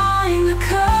find the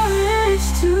courage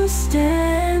to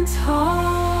stand tall.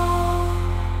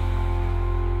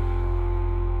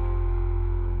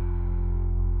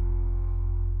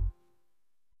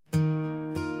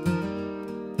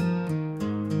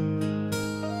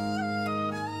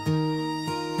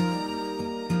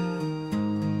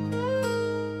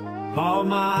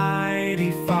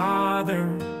 Almighty Father,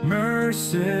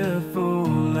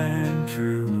 merciful and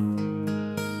true,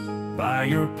 by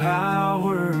your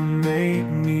power make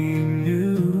me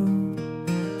new.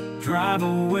 Drive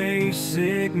away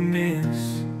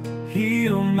sickness,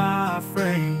 heal my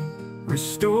frame,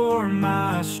 restore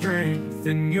my strength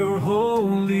in your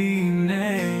holy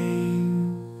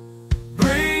name.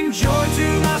 Bring joy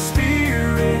to my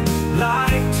spirit,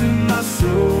 light to my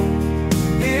soul.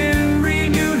 In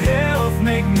renewed health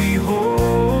make me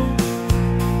whole.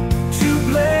 To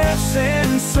bless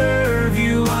and serve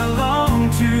you I long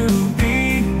to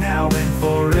be, now and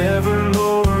forever,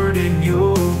 Lord. In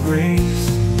your grace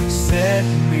set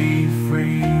me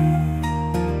free.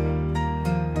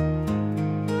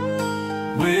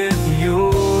 With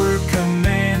your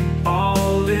command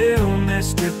all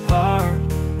illness depart.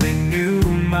 Renew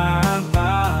my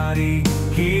body,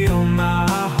 heal my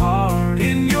heart.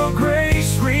 In your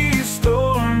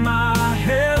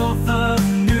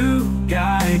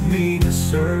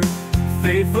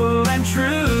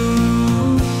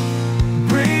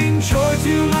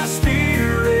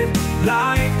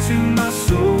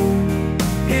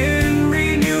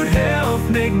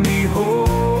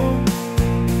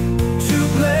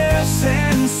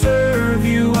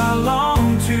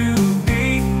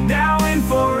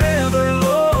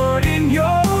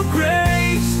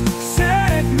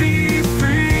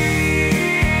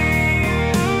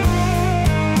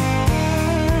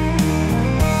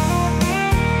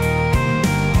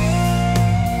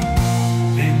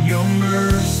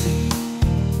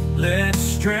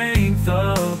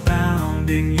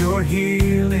in your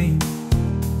healing.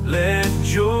 Let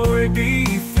joy be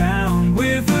found.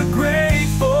 With a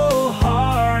grateful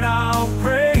heart I'll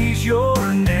praise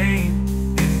your name.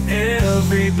 In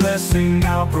every blessing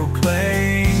I'll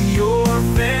proclaim your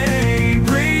fame.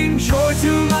 Bring joy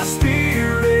to my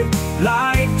spirit,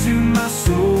 light to my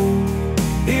soul.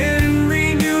 In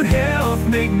renewed health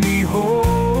make me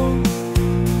whole.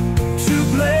 To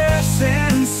bless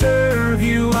and serve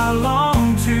you I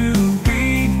long to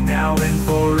be, now and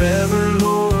forever,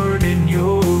 Lord, in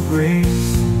your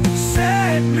grace.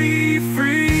 Set me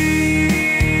free.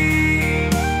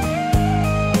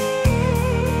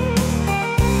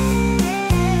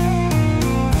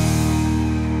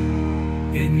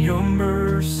 In your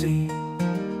mercy,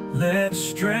 let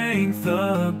strength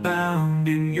abound.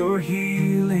 In your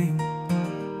healing,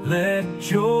 let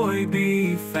joy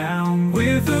be found.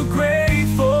 With a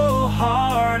grateful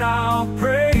heart I'll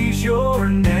praise your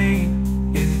name.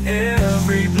 In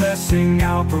every blessing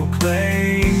I'll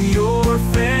proclaim your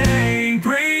fame.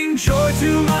 Bring joy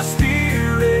to my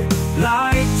spirit,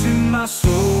 light to my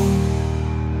soul.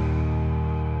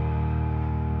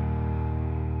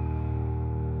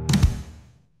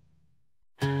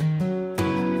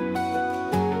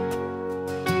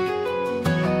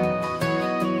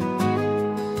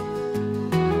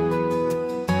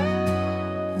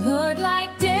 Lord,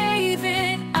 like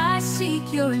David, I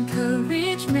seek your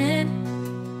encouragement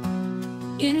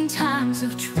in times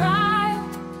of trial,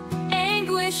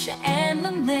 anguish, and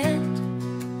lament.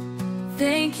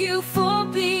 Thank you for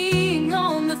being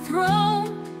on the throne,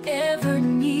 ever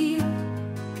near,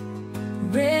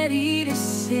 ready to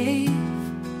save,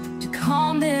 to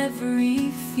calm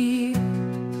every fear.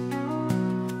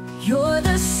 You're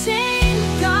the same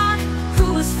God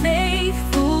who was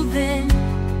faithful then,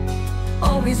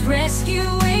 always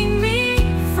rescuing me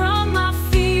from my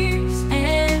fears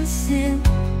and sin.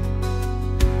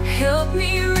 Help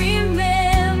me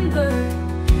remember,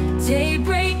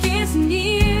 daybreak is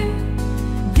near.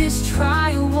 This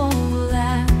trial won't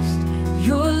last,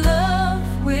 your love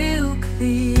will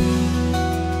clear.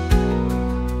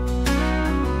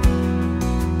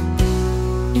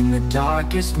 In the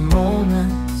darkest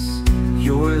moments,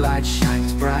 your light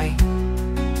shines bright,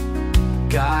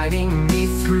 guiding me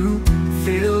through,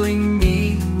 filling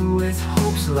me with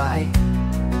hope's light.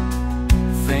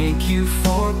 Thank you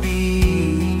for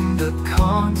being the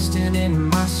constant in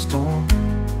my storm.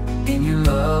 In your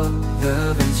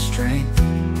love and strength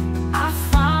I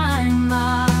find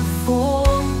my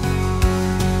form.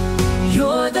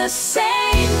 You're the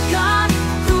same God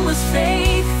who was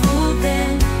faithful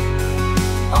then,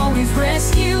 always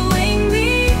rescuing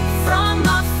me from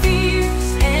my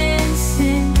fears and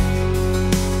sin.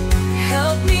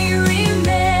 Help me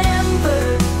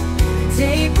remember,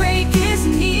 daybreak is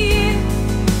near.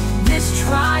 This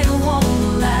trial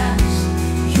won't last,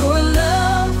 your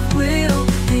love will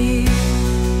clear.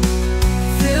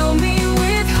 Fill me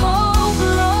with hope,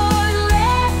 Lord,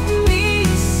 let me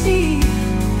see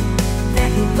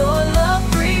that your love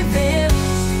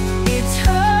prevails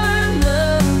eternally.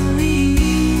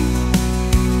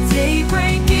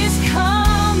 Daybreak is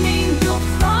coming, your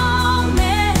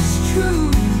promise true.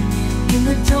 In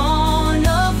the dawn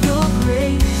of your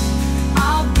grace,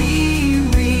 I'll be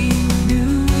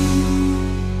renewed.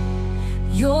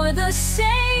 You're the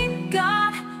same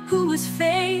God who was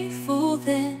faithful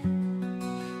then,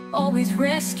 always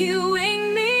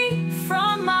rescuing me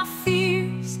from my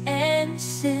fears and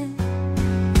sin.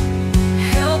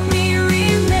 Help me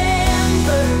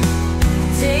remember,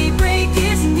 daybreak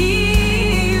is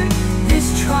near. This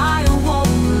trial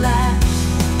won't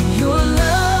last, your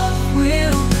love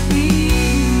will clear.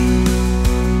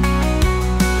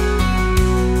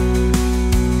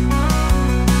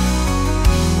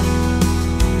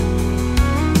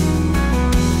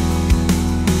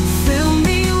 Fill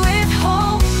me with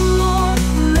hope, Lord,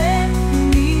 let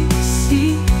me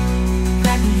see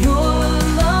that your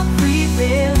love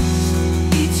prevails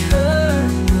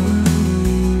eternally.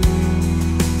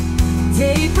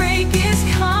 Daybreak is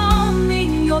coming,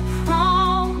 your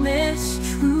promise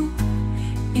true.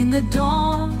 In the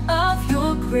dawn of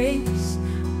your grace,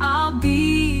 I'll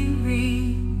be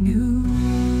renewed.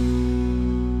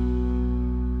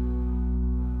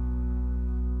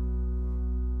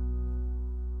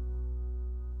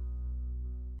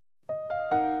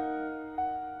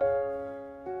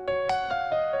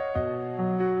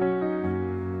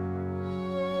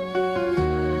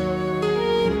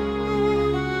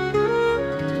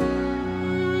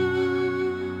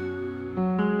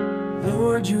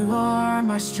 Lord, you are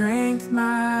my strength,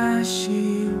 my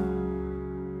shield.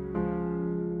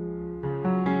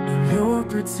 In your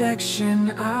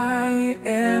protection I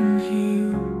am healed.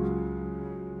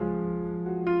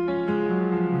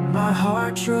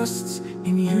 heart trusts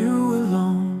in you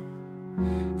alone.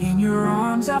 In your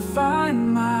arms I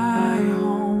find my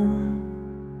home.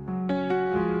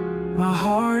 My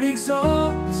heart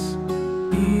exalts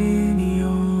in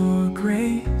your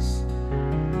grace.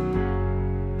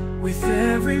 With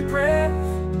every breath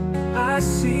I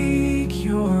seek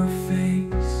your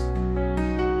face.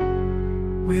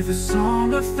 With a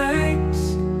song of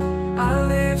thanks I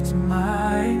lift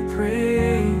my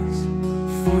praise.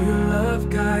 For your love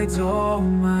guides all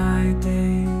my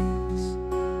days.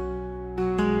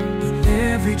 In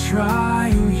every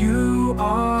trial you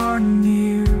are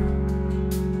near,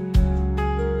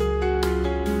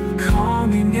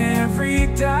 calming every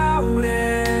doubt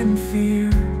and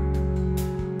fear.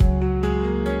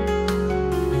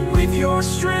 With your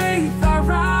strength I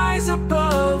rise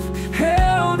above,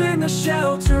 held in the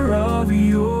shelter of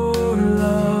your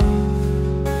love.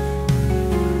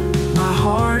 My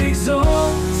heart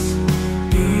exalts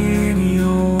in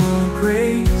your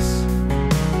grace.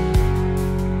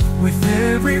 With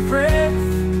every breath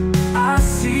I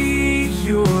seek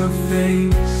your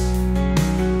face.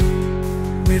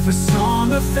 With a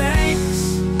song of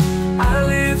thanks I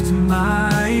lift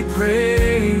my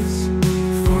praise.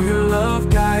 For your love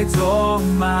guides all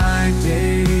my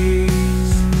days.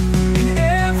 In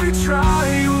every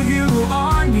trial you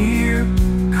are near,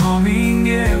 calming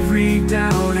every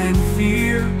doubt and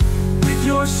fear. With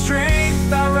your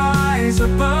strength I rise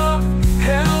above,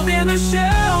 held in the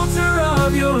shelter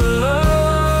of your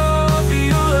love,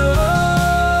 your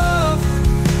love.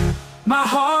 My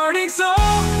heart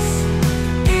exalts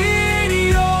in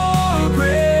your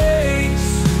grace.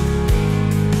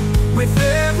 With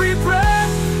every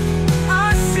breath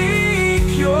I seek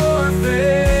your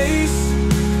face.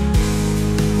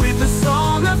 With a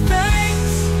song of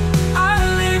thanks I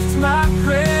lift my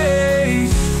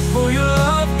praise. For your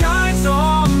love guides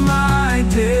all my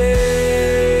days.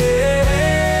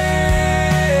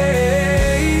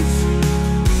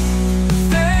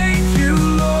 Thank you,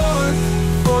 Lord,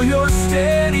 for your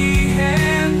steady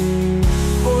hand.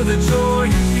 For the joy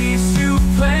and peace you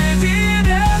plant in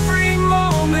every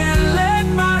moment. Let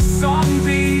my song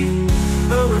be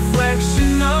a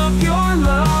reflection of your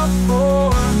love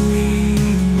for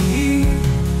me.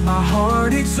 My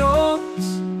heart exalts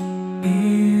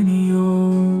in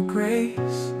your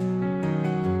grace.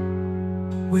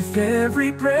 With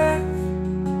every breath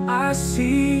I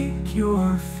seek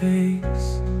your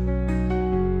face.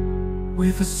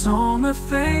 With a song of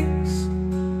thanks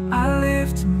I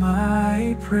lift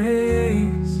my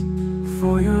praise.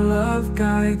 For your love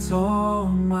guides all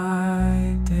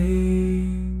my days.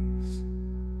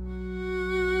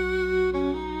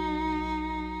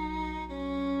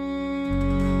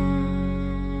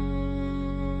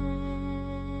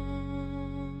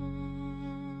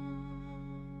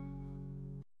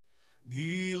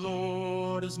 The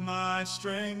Lord is my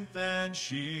strength and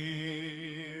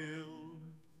shield.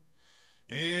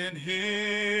 In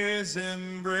his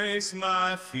embrace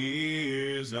my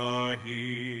fears are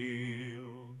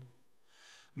healed.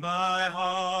 My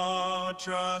heart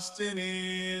trusts in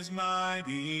his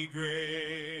mighty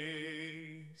grace.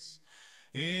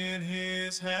 In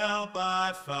his help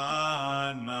I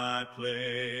find my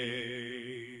place.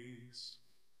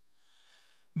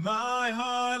 My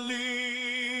heart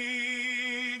leaps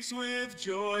with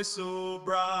joy so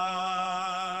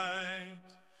bright.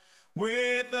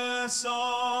 With a song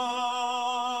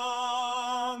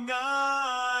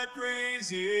I praise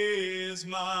his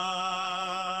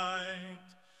might.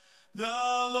 The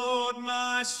Lord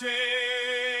my strength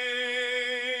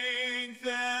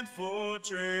and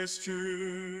fortress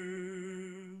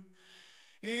true.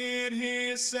 In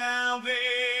his salvation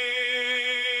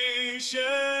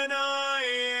I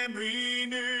am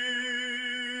renewed.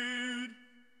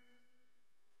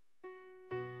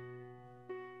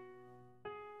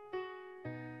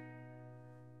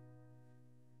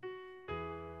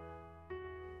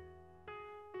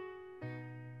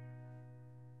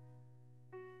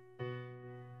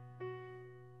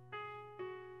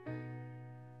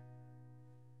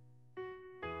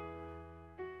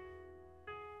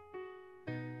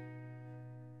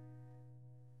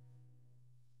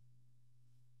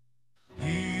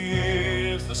 He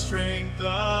is the strength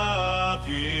of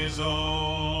his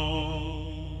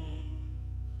own,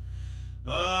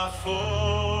 a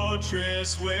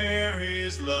fortress where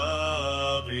his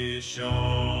love is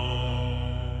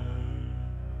shown.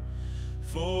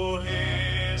 For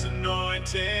his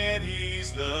anointed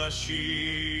he's the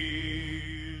shield.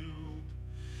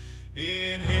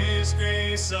 In his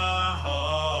grace our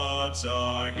hearts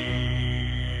are healed.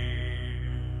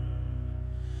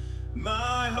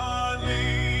 My heart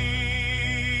leaps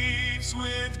leaves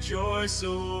with joy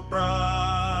so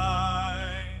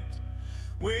bright.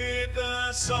 With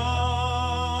a song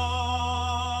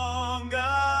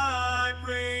I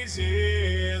praise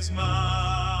His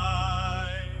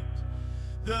might.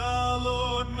 The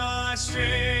Lord my strength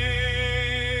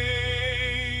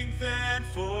and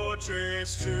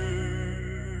fortress true.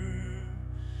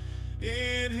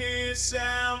 In His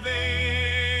salvation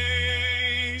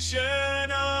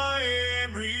I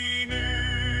am renewed.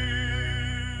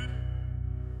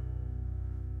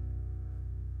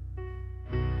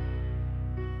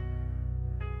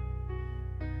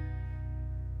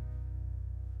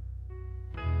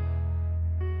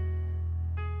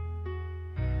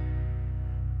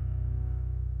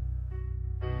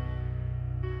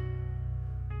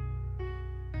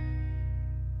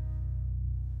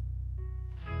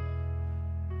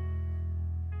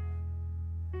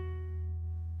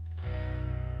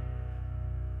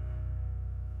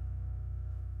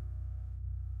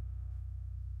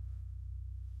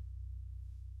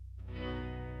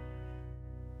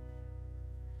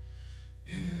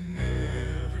 In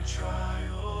every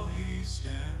trial He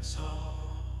stands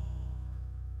tall,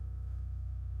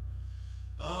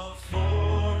 a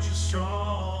fortress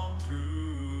strong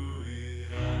through it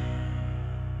all.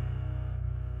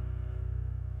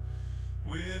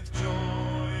 With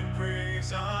joy and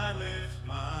praise I lift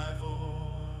my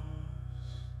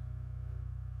voice.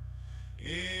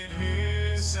 In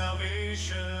His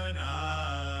salvation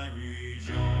I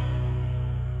rejoice.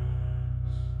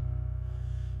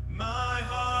 My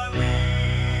heart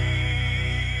leaps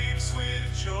with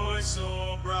joy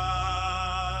so bright.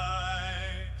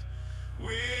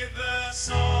 With a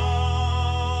song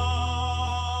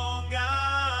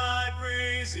I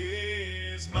praise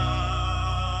His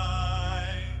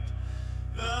might.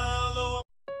 The Lord.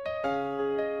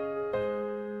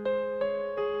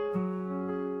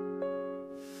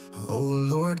 O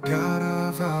Lord God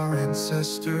of our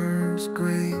ancestors'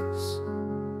 grace,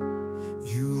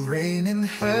 You reign in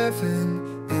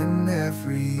heaven in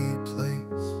every place.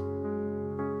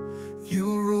 You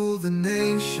rule the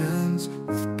nations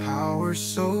with power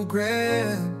so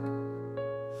grand.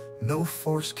 No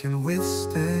force can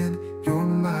withstand Your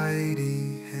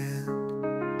mighty hand.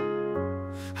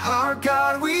 Our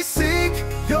God, we seek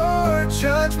Your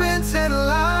judgment and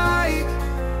light.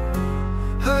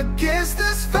 Against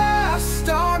this vast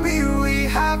army we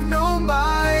have no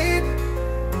might.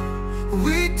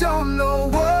 We don't know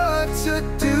what to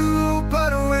do,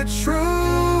 but we're true.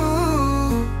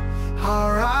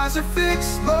 Our eyes are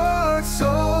fixed, Lord,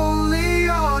 solely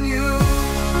on You.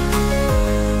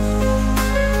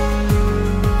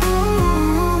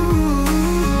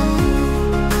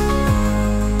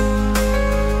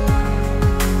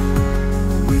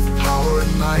 With power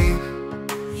and might,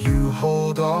 You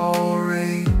hold all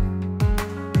reign.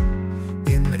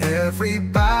 In every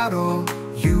battle,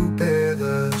 You bear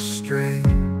the strain.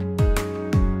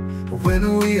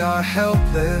 When we are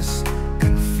helpless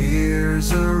and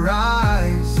fears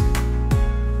arise,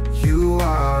 You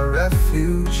are our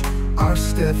refuge, our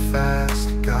steadfast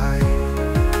guide.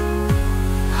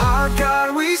 Our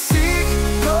God, we seek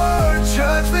Your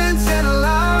judgment and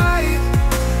light.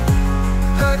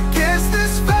 Against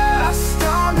this vast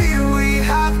army we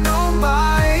have no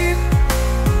might.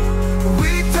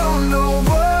 We don't know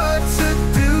what to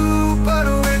do, but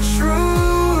we're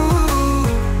true.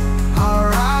 Our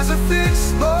eyes are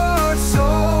fixed, Lord,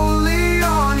 solely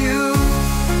on You.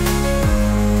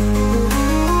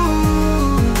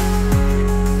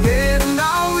 In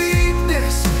our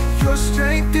weakness, Your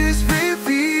strength is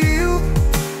revealed.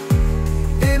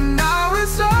 In our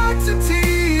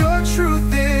uncertainty, Your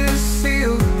truth is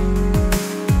sealed.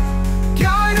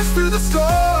 Guide us through the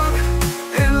storm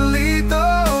and lead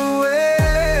the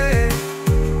way.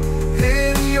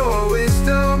 In Your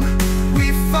wisdom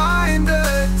we find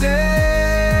the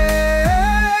day.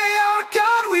 Our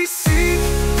God, we seek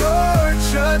Your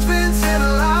judgments and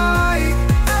light.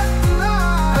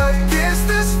 Against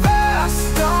this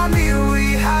vast army we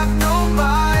have no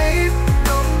might.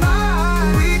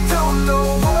 We don't know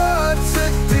what to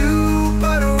do,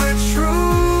 but we're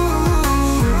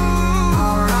true.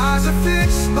 Our eyes are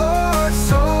fixed, Lord,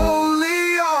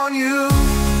 solely on You.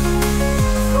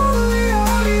 Solely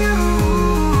on You.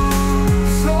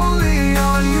 Solely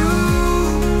on You.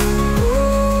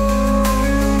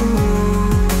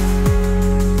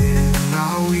 In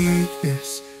our weakness,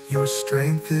 Your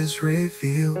strength is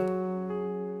revealed.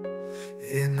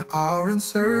 In our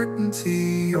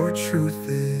uncertainty, Your truth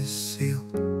is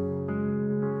sealed.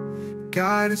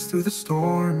 Guide us through the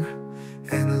storm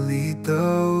and lead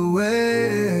the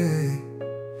way.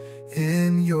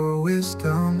 In Your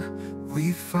wisdom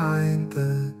we find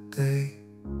the day.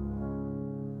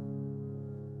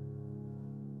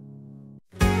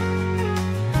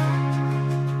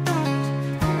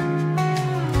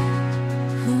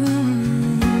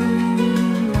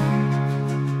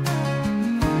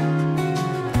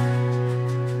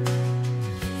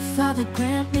 Father,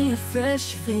 grant me a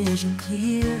fresh vision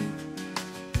clear,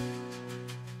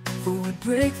 for a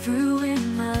breakthrough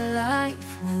in my life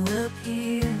will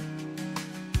appear.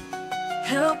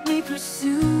 Help me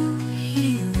pursue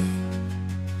healing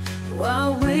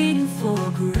while waiting for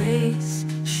grace.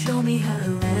 Show me how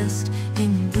to rest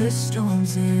in the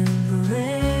storm's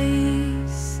embrace.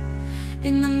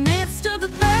 In the midst of the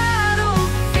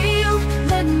battlefield,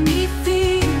 let me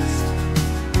feast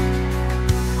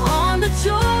on the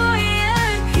joy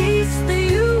and peace that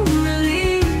you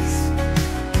release.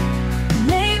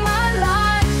 May my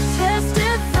life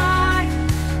testify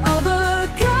of a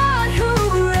God who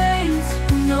reigns,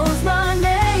 who knows my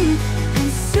name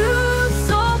and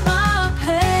soothes all my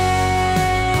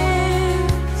pains.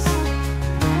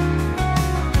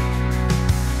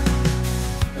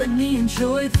 Let me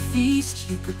enjoy the feast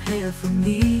you prepare for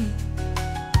me.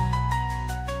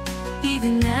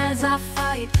 Even as I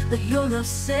fight, let your love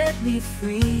set me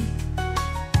free.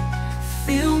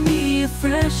 Fill me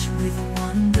afresh with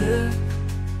wonder,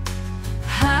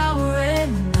 power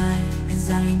and might, as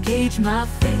I engage my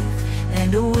faith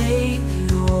and await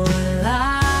your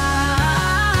light.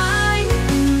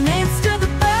 In the midst of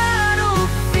the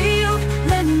battlefield,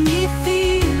 let me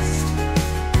feast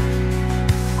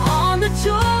on the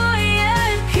joy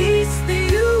and peace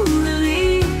that you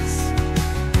release.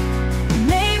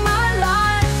 May my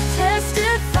life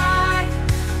testify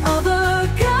of a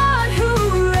God who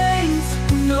reigns,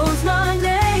 who knows my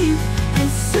name and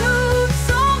soothes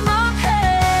all my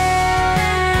pains.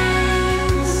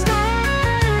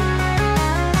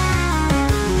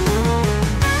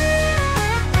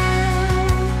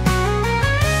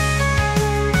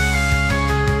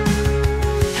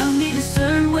 Help me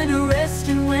discern when to rest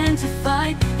and when to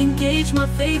fight. Engage my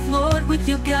faith, Lord, with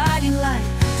your guiding light.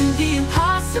 Do the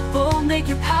impossible, make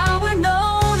your power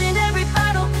known in every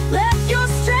battle. Let your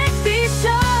strength be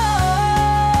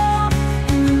shown.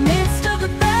 In the midst of the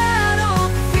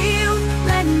battlefield,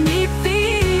 let me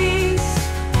feast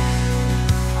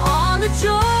on the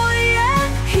joy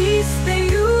and peace that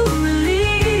you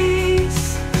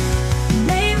release.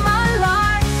 May my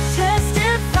life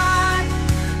testify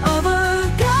of a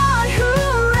God who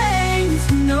reigns,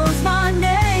 who knows my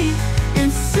name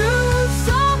and soothes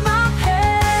all my pains.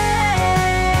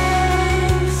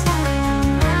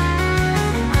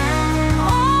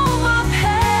 All my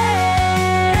pains.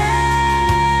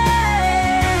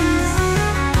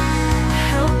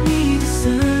 Help me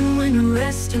discern when to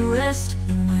rest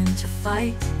and when to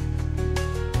fight.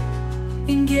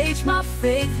 Engage my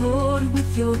faith, Lord,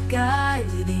 with your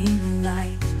guiding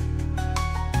light.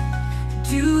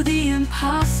 Do the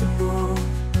impossible,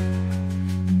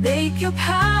 make your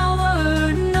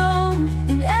power known.